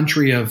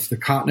country of the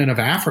continent of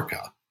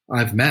Africa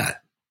I've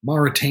met.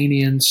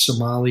 Mauritanians,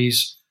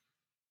 Somalis,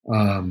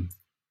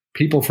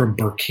 people from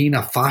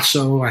Burkina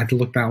Faso. I had to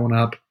look that one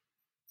up.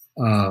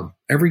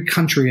 Every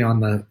country on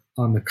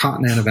the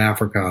continent of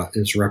Africa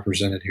is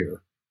represented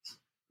here.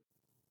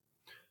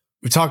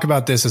 We talk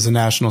about this as a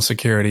national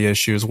security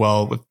issue as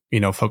well, with,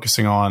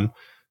 focusing on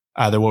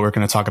either what we're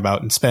going to talk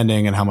about in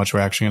spending and how much we're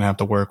actually going to have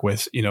to work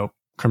with,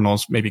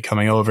 criminals maybe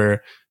coming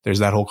over. There's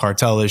that whole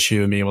cartel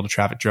issue and being able to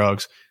traffic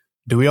drugs.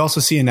 Do we also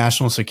see a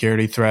national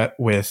security threat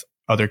with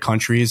other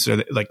countries?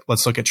 Like,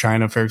 let's look at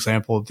China, for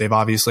example. They've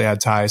obviously had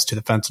ties to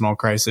the fentanyl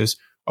crisis.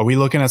 Are we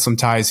looking at some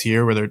ties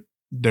here where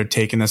they're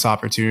taking this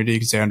opportunity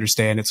because they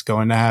understand it's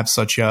going to have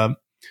such a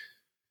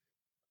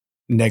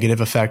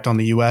negative effect on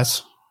the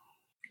U.S.?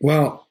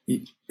 Well,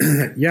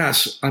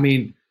 yes.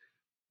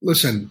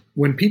 Listen,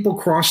 when people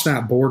cross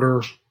that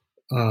border,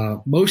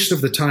 most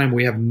of the time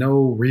we have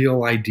no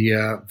real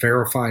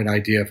verified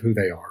idea of who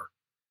they are.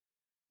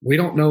 We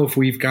don't know if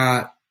we've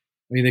got,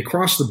 they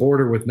cross the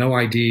border with no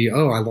ID.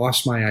 Oh, I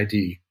lost my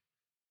ID.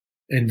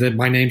 And then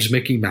my name's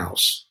Mickey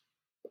Mouse.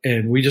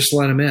 And we just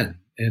let them in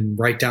and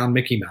write down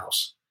Mickey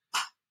Mouse.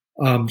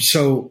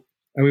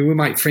 We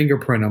might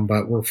fingerprint them,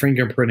 but we're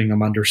fingerprinting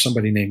them under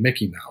somebody named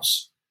Mickey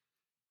Mouse.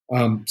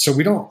 So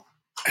we don't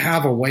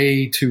have a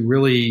way to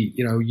really,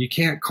 you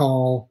can't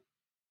call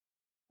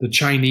the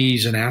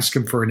Chinese and ask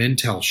them for an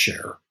intel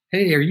share.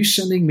 Hey, are you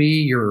sending me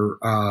your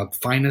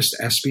finest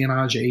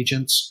espionage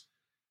agents?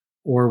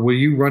 Or will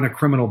you run a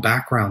criminal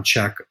background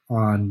check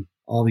on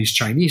all these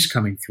Chinese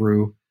coming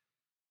through?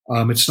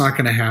 It's not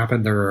going to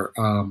happen. They're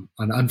an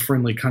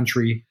unfriendly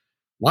country.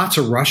 Lots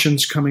of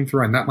Russians coming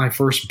through. I met my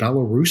first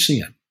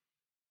Belarusian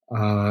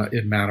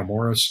in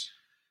Matamoros.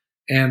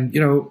 And,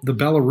 the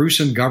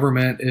Belarusian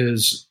government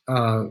is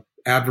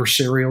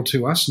adversarial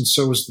to us, and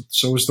so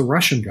is the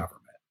Russian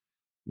government.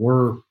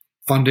 We're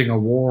funding a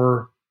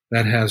war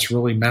that has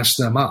really messed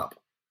them up.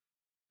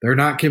 They're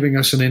not giving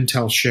us an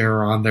intel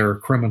share on their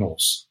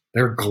criminals.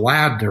 They're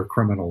glad their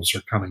criminals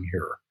are coming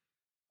here.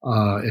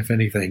 If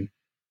anything,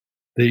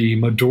 the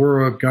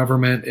Maduro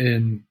government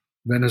in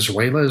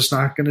Venezuela is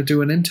not going to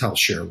do an intel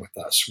share with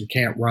us. We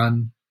can't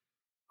run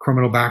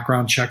criminal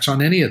background checks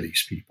on any of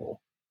these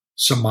people.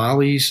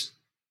 Somalis,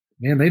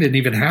 man, they didn't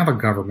even have a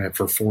government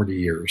for 40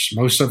 years.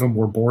 Most of them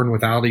were born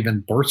without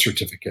even birth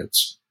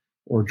certificates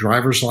or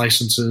driver's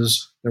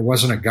licenses. There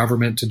wasn't a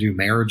government to do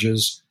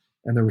marriages,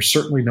 and there was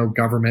certainly no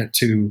government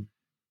to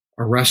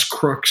arrest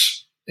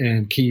crooks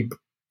and keep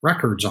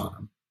records on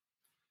them.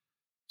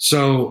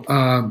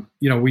 So,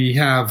 we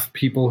have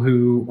people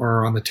who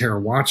are on the terror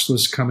watch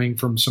list coming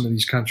from some of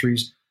these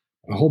countries.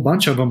 A whole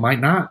bunch of them might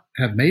not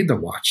have made the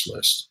watch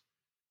list,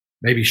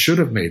 maybe should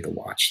have made the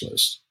watch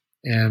list.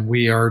 And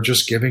we are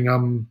just giving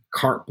them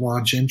carte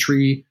blanche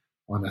entry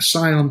on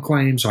asylum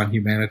claims, on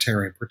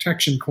humanitarian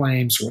protection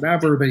claims,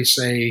 whatever they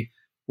say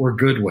we're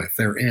good with,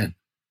 they're in.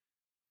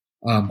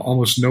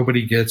 Almost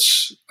nobody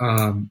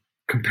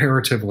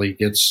comparatively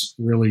gets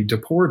really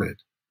deported.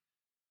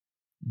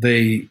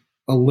 They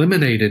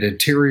eliminated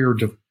interior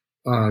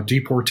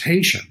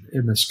deportation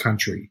in this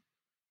country.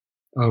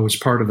 It was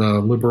part of the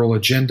liberal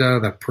agenda,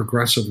 that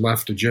progressive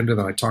left agenda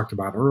that I talked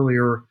about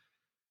earlier.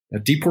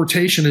 That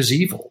deportation is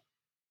evil.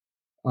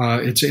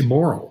 It's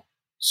immoral.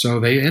 So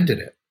they ended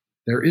it.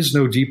 There is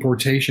no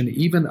deportation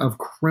even of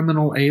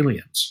criminal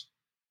aliens,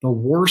 the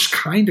worst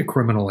kind of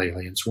criminal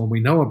aliens when we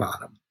know about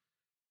them.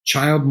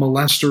 Child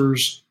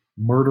molesters,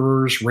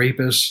 murderers,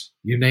 rapists,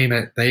 you name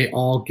it, they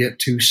all get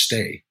to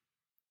stay.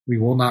 We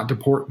will not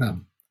deport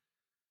them.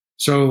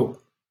 So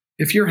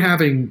if you're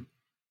having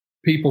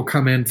people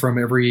come in from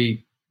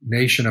every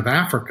nation of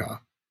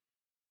Africa,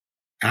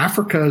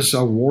 Africa's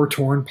a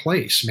war-torn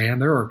place, man.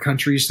 There are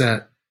countries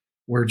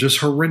where just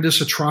horrendous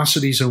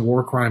atrocities and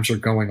war crimes are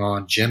going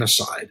on,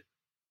 genocide.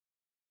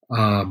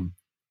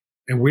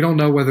 And we don't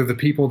know whether the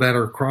people that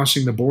are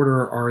crossing the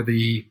border are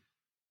the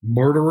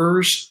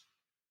murderers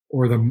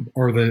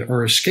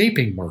or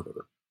escaping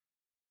murder.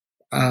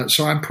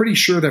 So I'm pretty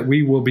sure that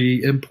we will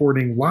be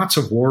importing lots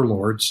of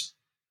warlords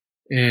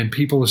and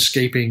people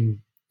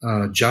escaping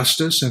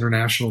justice,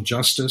 international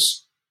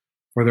justice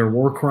for their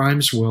war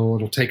crimes.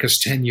 It'll take us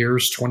 10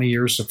 years, 20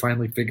 years to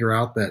finally figure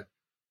out that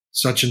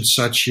such and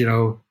such,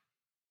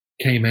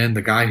 came in,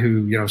 the guy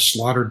who,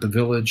 slaughtered the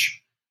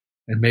village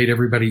and made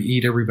everybody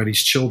eat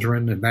everybody's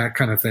children and that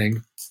kind of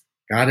thing,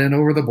 got in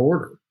over the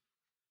border.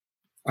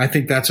 I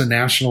think that's a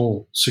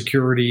national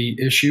security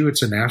issue.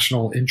 It's a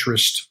national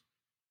interest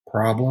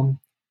problem.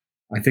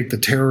 I think the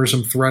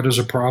terrorism threat is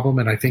a problem,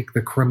 and I think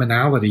the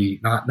criminality,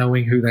 not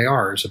knowing who they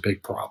are, is a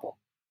big problem.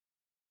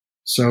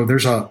 So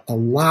there's a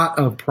lot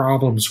of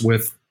problems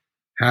with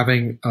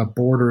having a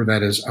border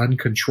that is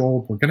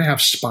uncontrolled. We're going to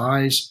have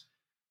spies.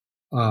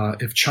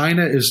 If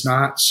China is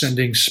not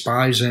sending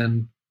spies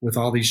in with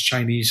all these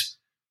Chinese,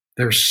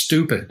 they're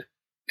stupid.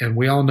 And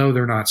we all know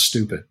they're not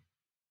stupid.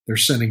 They're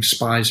sending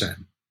spies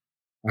in.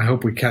 I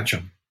hope we catch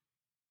them.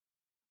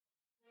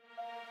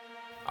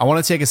 I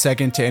want to take a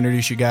second to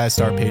introduce you guys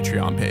to our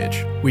Patreon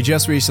page. We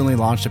just recently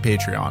launched a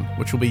Patreon,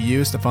 which will be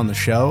used to fund the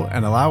show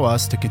and allow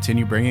us to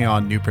continue bringing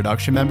on new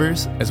production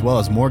members, as well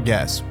as more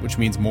guests, which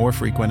means more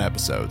frequent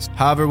episodes.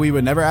 However, we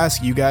would never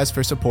ask you guys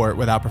for support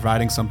without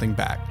providing something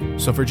back.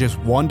 So for just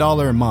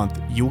 $1 a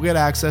month, you will get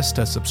access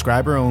to a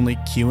subscriber-only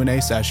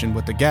Q&A session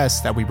with the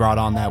guests that we brought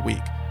on that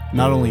week.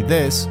 Not only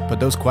this,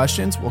 but those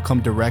questions will come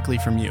directly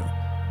from you.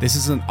 This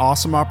is an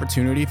awesome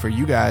opportunity for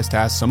you guys to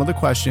ask some of the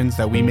questions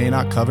that we may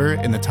not cover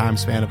in the time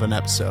span of an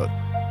episode.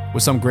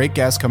 With some great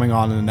guests coming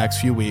on in the next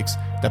few weeks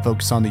that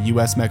focus on the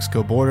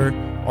US-Mexico border,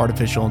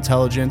 artificial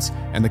intelligence,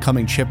 and the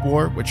coming chip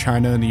war with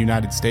China and the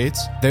United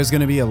States, there's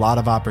going to be a lot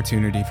of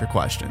opportunity for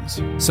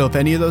questions. So if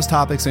any of those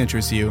topics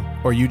interest you,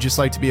 or you just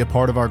like to be a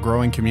part of our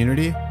growing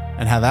community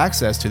and have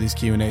access to these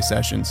Q&A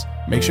sessions,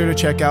 make sure to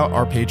check out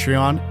our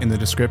Patreon in the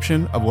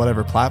description of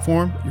whatever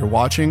platform you're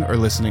watching or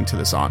listening to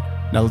this on.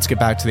 Now let's get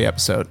back to the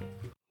episode.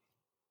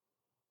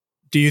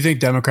 Do you think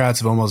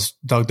Democrats have almost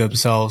dug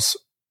themselves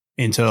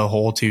into a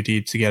hole too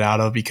deep to get out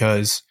of?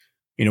 Because,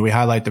 you know, we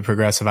highlight the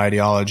progressive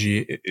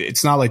ideology.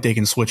 It's not like they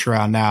can switch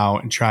around now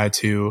and try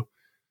to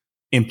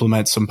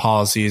implement some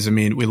policies. I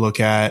mean, we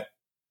look at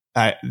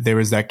there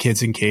was that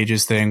kids in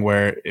cages thing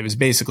where it was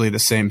basically the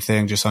same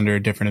thing, just under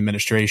a different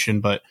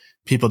administration, but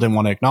people didn't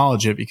want to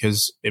acknowledge it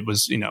because it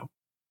was, you know,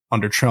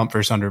 under Trump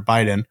versus under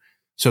Biden.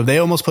 So they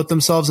almost put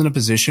themselves in a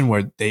position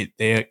where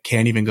they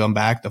can't even come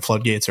back. The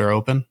floodgates are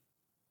open.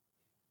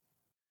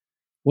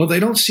 Well, they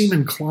don't seem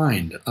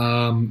inclined.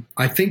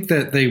 I think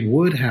that they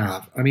would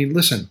have. I mean,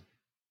 listen,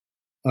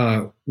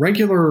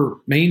 regular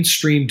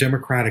mainstream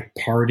Democratic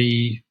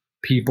Party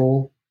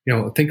people, you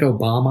know, think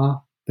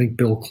Obama, think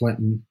Bill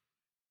Clinton,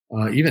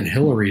 even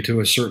Hillary to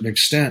a certain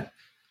extent,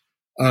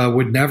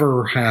 would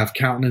never have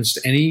countenanced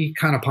any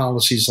kind of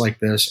policies like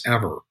this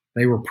ever.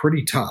 They were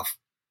pretty tough.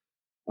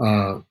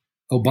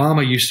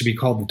 Obama used to be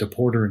called the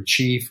deporter in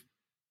chief.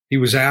 He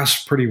was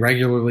asked pretty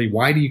regularly,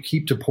 why do you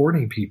keep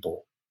deporting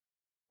people?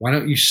 Why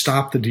don't you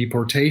stop the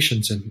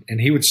deportations? And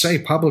he would say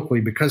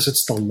publicly, because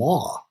it's the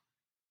law.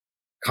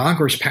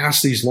 Congress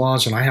passed these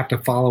laws and I have to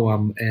follow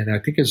them. And I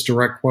think his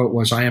direct quote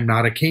was, I am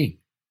not a king.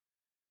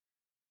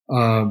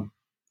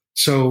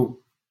 So,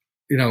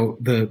 you know,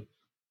 the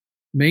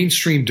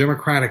mainstream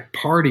Democratic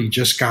Party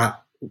just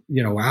got,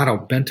 you know,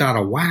 bent out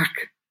of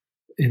whack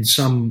in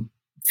some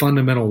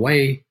fundamental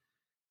way.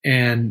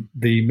 And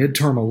the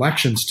midterm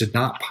elections did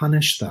not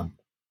punish them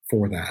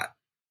for that.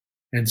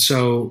 And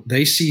so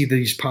they see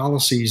these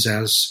policies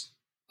as,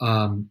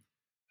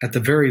 at the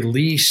very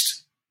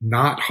least,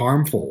 not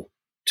harmful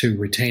to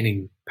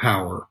retaining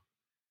power.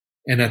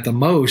 And at the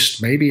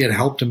most, maybe it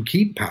helped them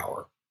keep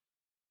power.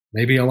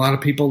 Maybe a lot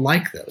of people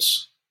like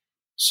this.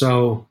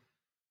 So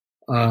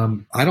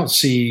I don't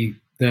see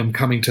them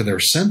coming to their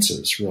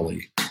senses,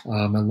 really,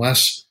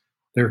 unless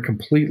they're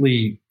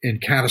completely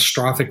and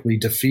catastrophically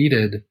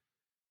defeated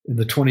in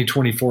the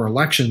 2024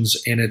 elections,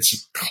 and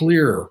it's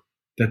clear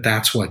that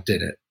that's what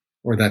did it,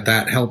 or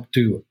that helped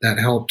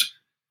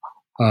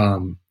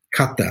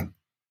cut them.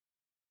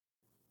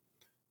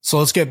 So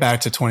let's get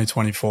back to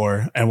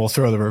 2024, and we'll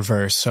throw the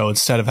reverse. So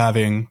instead of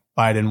having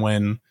Biden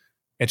win,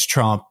 it's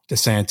Trump,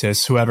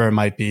 DeSantis, whoever it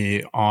might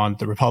be on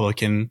the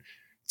Republican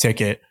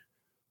ticket.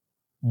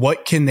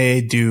 What can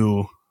they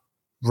do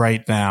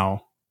right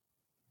now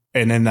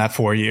and in that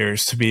 4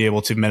 years to be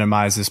able to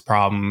minimize this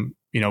problem?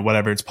 You know,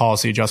 whatever it's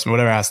policy adjustment,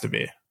 whatever it has to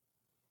be.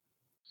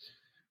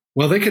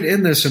 Well, they could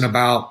end this in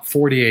about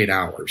 48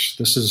 hours.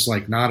 This is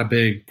like not a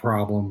big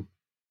problem.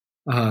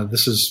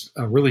 This is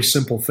a really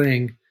simple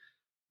thing.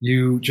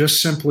 You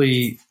just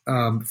simply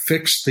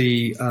fix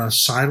the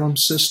asylum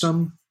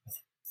system,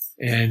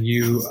 and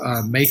you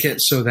make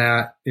it so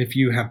that if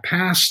you have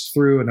passed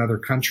through another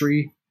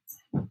country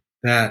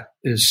that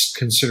is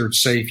considered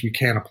safe, you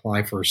can't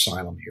apply for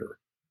asylum here.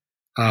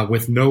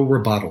 With no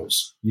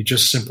rebuttals. You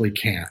just simply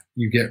can't.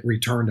 You get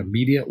returned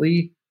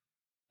immediately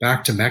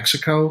back to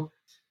Mexico.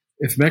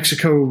 If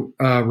Mexico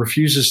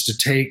refuses to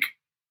take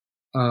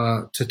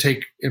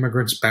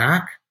immigrants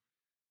back,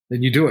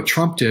 then you do what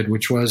Trump did,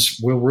 which was,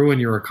 we'll ruin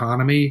your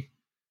economy.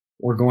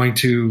 We're going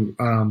to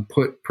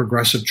put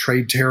progressive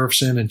trade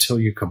tariffs in until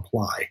you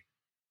comply,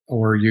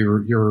 or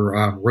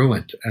you're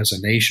ruined as a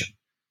nation.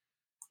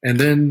 And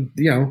then,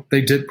 you know,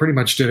 they pretty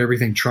much did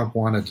everything Trump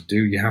wanted to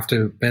do. You have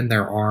to bend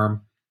their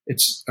arm.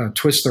 It's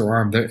twist their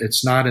arm.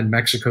 It's not in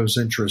Mexico's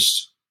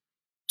interest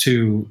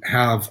to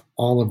have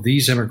all of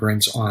these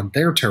immigrants on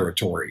their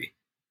territory,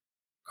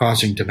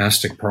 causing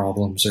domestic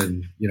problems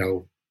and, you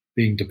know,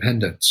 being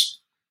dependents.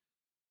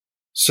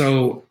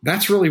 So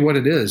that's really what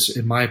it is.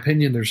 In my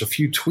opinion, there's a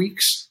few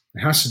tweaks.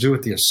 It has to do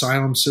with the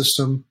asylum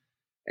system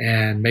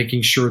and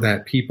making sure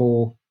that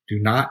people do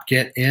not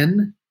get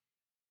in.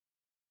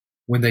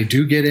 When they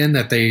do get in,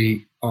 that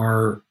they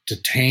are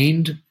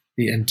detained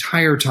the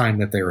entire time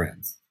that they're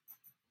in.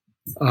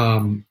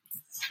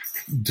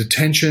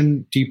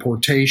 Detention,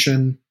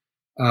 deportation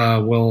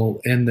will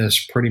end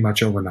this pretty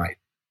much overnight.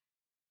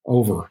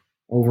 over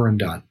and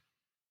done.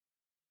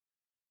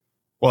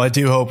 Well, I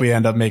do hope we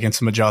end up making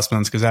some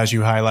adjustments because, as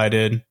you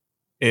highlighted,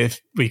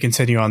 if we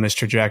continue on this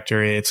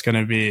trajectory, it's going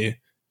to be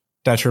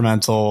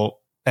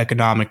detrimental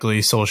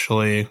economically,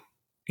 socially,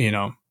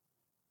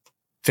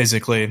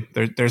 physically.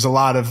 There's a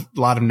lot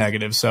of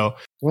negatives. So,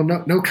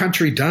 well, no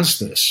country does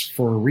this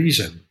for a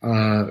reason,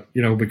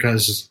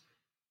 because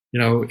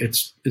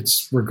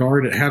it's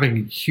regarded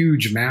having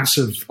huge,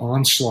 massive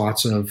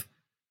onslaughts of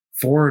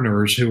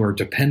foreigners who are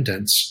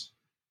dependents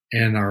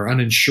and are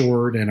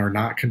uninsured and are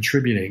not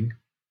contributing.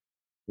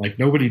 Like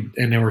nobody,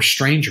 and there are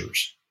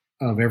strangers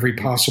of every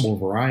possible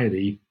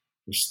variety.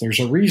 There's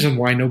a reason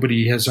why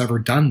nobody has ever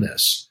done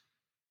this.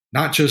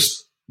 Not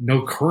just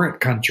no current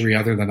country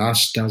other than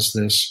us does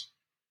this,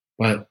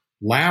 but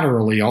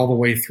laterally all the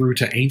way through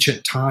to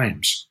ancient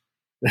times.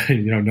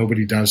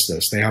 Nobody does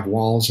this. They have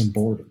walls and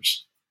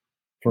borders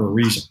for a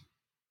reason.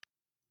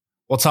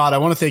 Well, Todd, I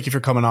want to thank you for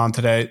coming on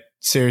today.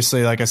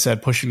 Seriously, like I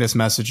said, pushing this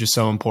message is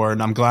so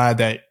important. I'm glad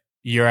that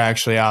you're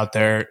actually out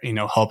there,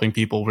 helping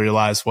people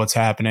realize what's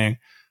happening.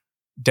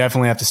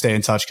 Definitely have to stay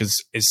in touch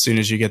because as soon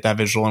as you get that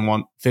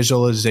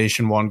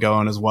visualization one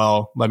going as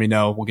well, let me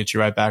know. We'll get you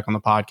right back on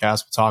the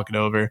podcast. We'll talk it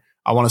over.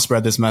 I want to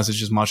spread this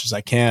message as much as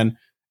I can.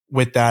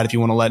 With that, if you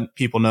want to let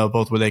people know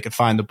both where they could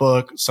find the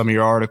book, some of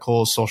your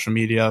articles, social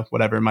media,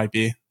 whatever it might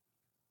be.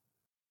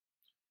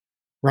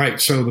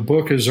 Right. So the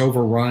book is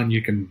Overrun.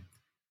 You can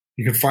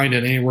find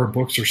it anywhere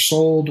books are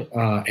sold,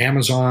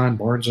 Amazon,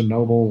 Barnes &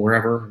 Noble,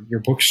 wherever, your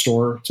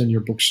bookstore. It's in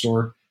your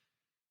bookstore.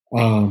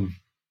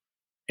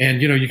 And,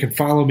 you can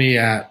follow me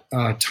at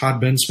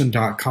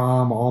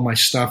toddbensman.com. All my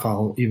stuff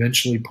I'll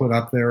eventually put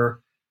up there.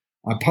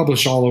 I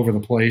publish all over the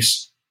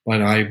place, but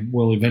I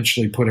will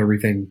eventually put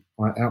everything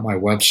at my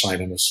website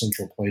in a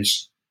central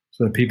place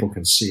so that people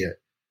can see it.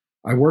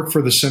 I work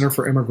for the Center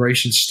for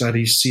Immigration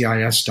Studies,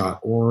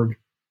 CIS.org.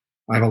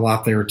 I have a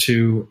lot there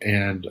too.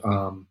 And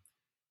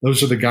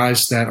those are the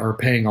guys that are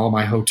paying all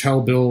my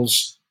hotel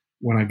bills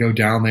when I go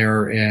down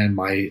there and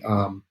my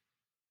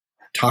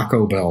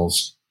taco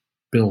bills.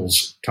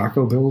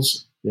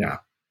 Yeah.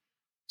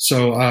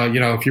 So,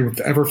 if you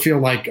ever feel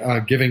like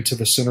giving to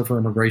the Center for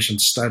Immigration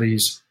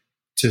Studies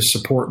to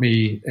support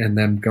me and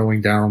them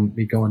going down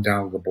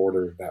the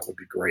border, that would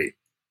be great.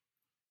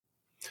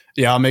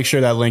 Yeah, I'll make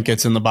sure that link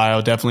gets in the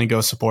bio. Definitely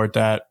go support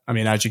that. I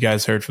mean, as you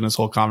guys heard from this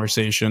whole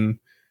conversation,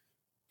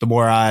 the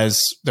more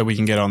eyes that we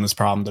can get on this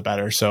problem, the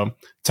better. So,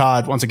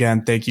 Todd, once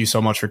again, thank you so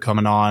much for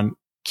coming on.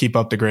 Keep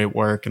up the great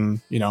work.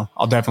 And,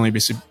 I'll definitely be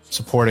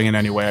supporting in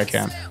any way I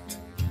can.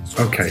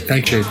 Okay.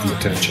 Thank you for the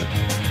attention.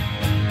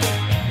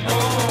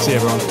 See you,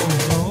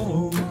 everyone.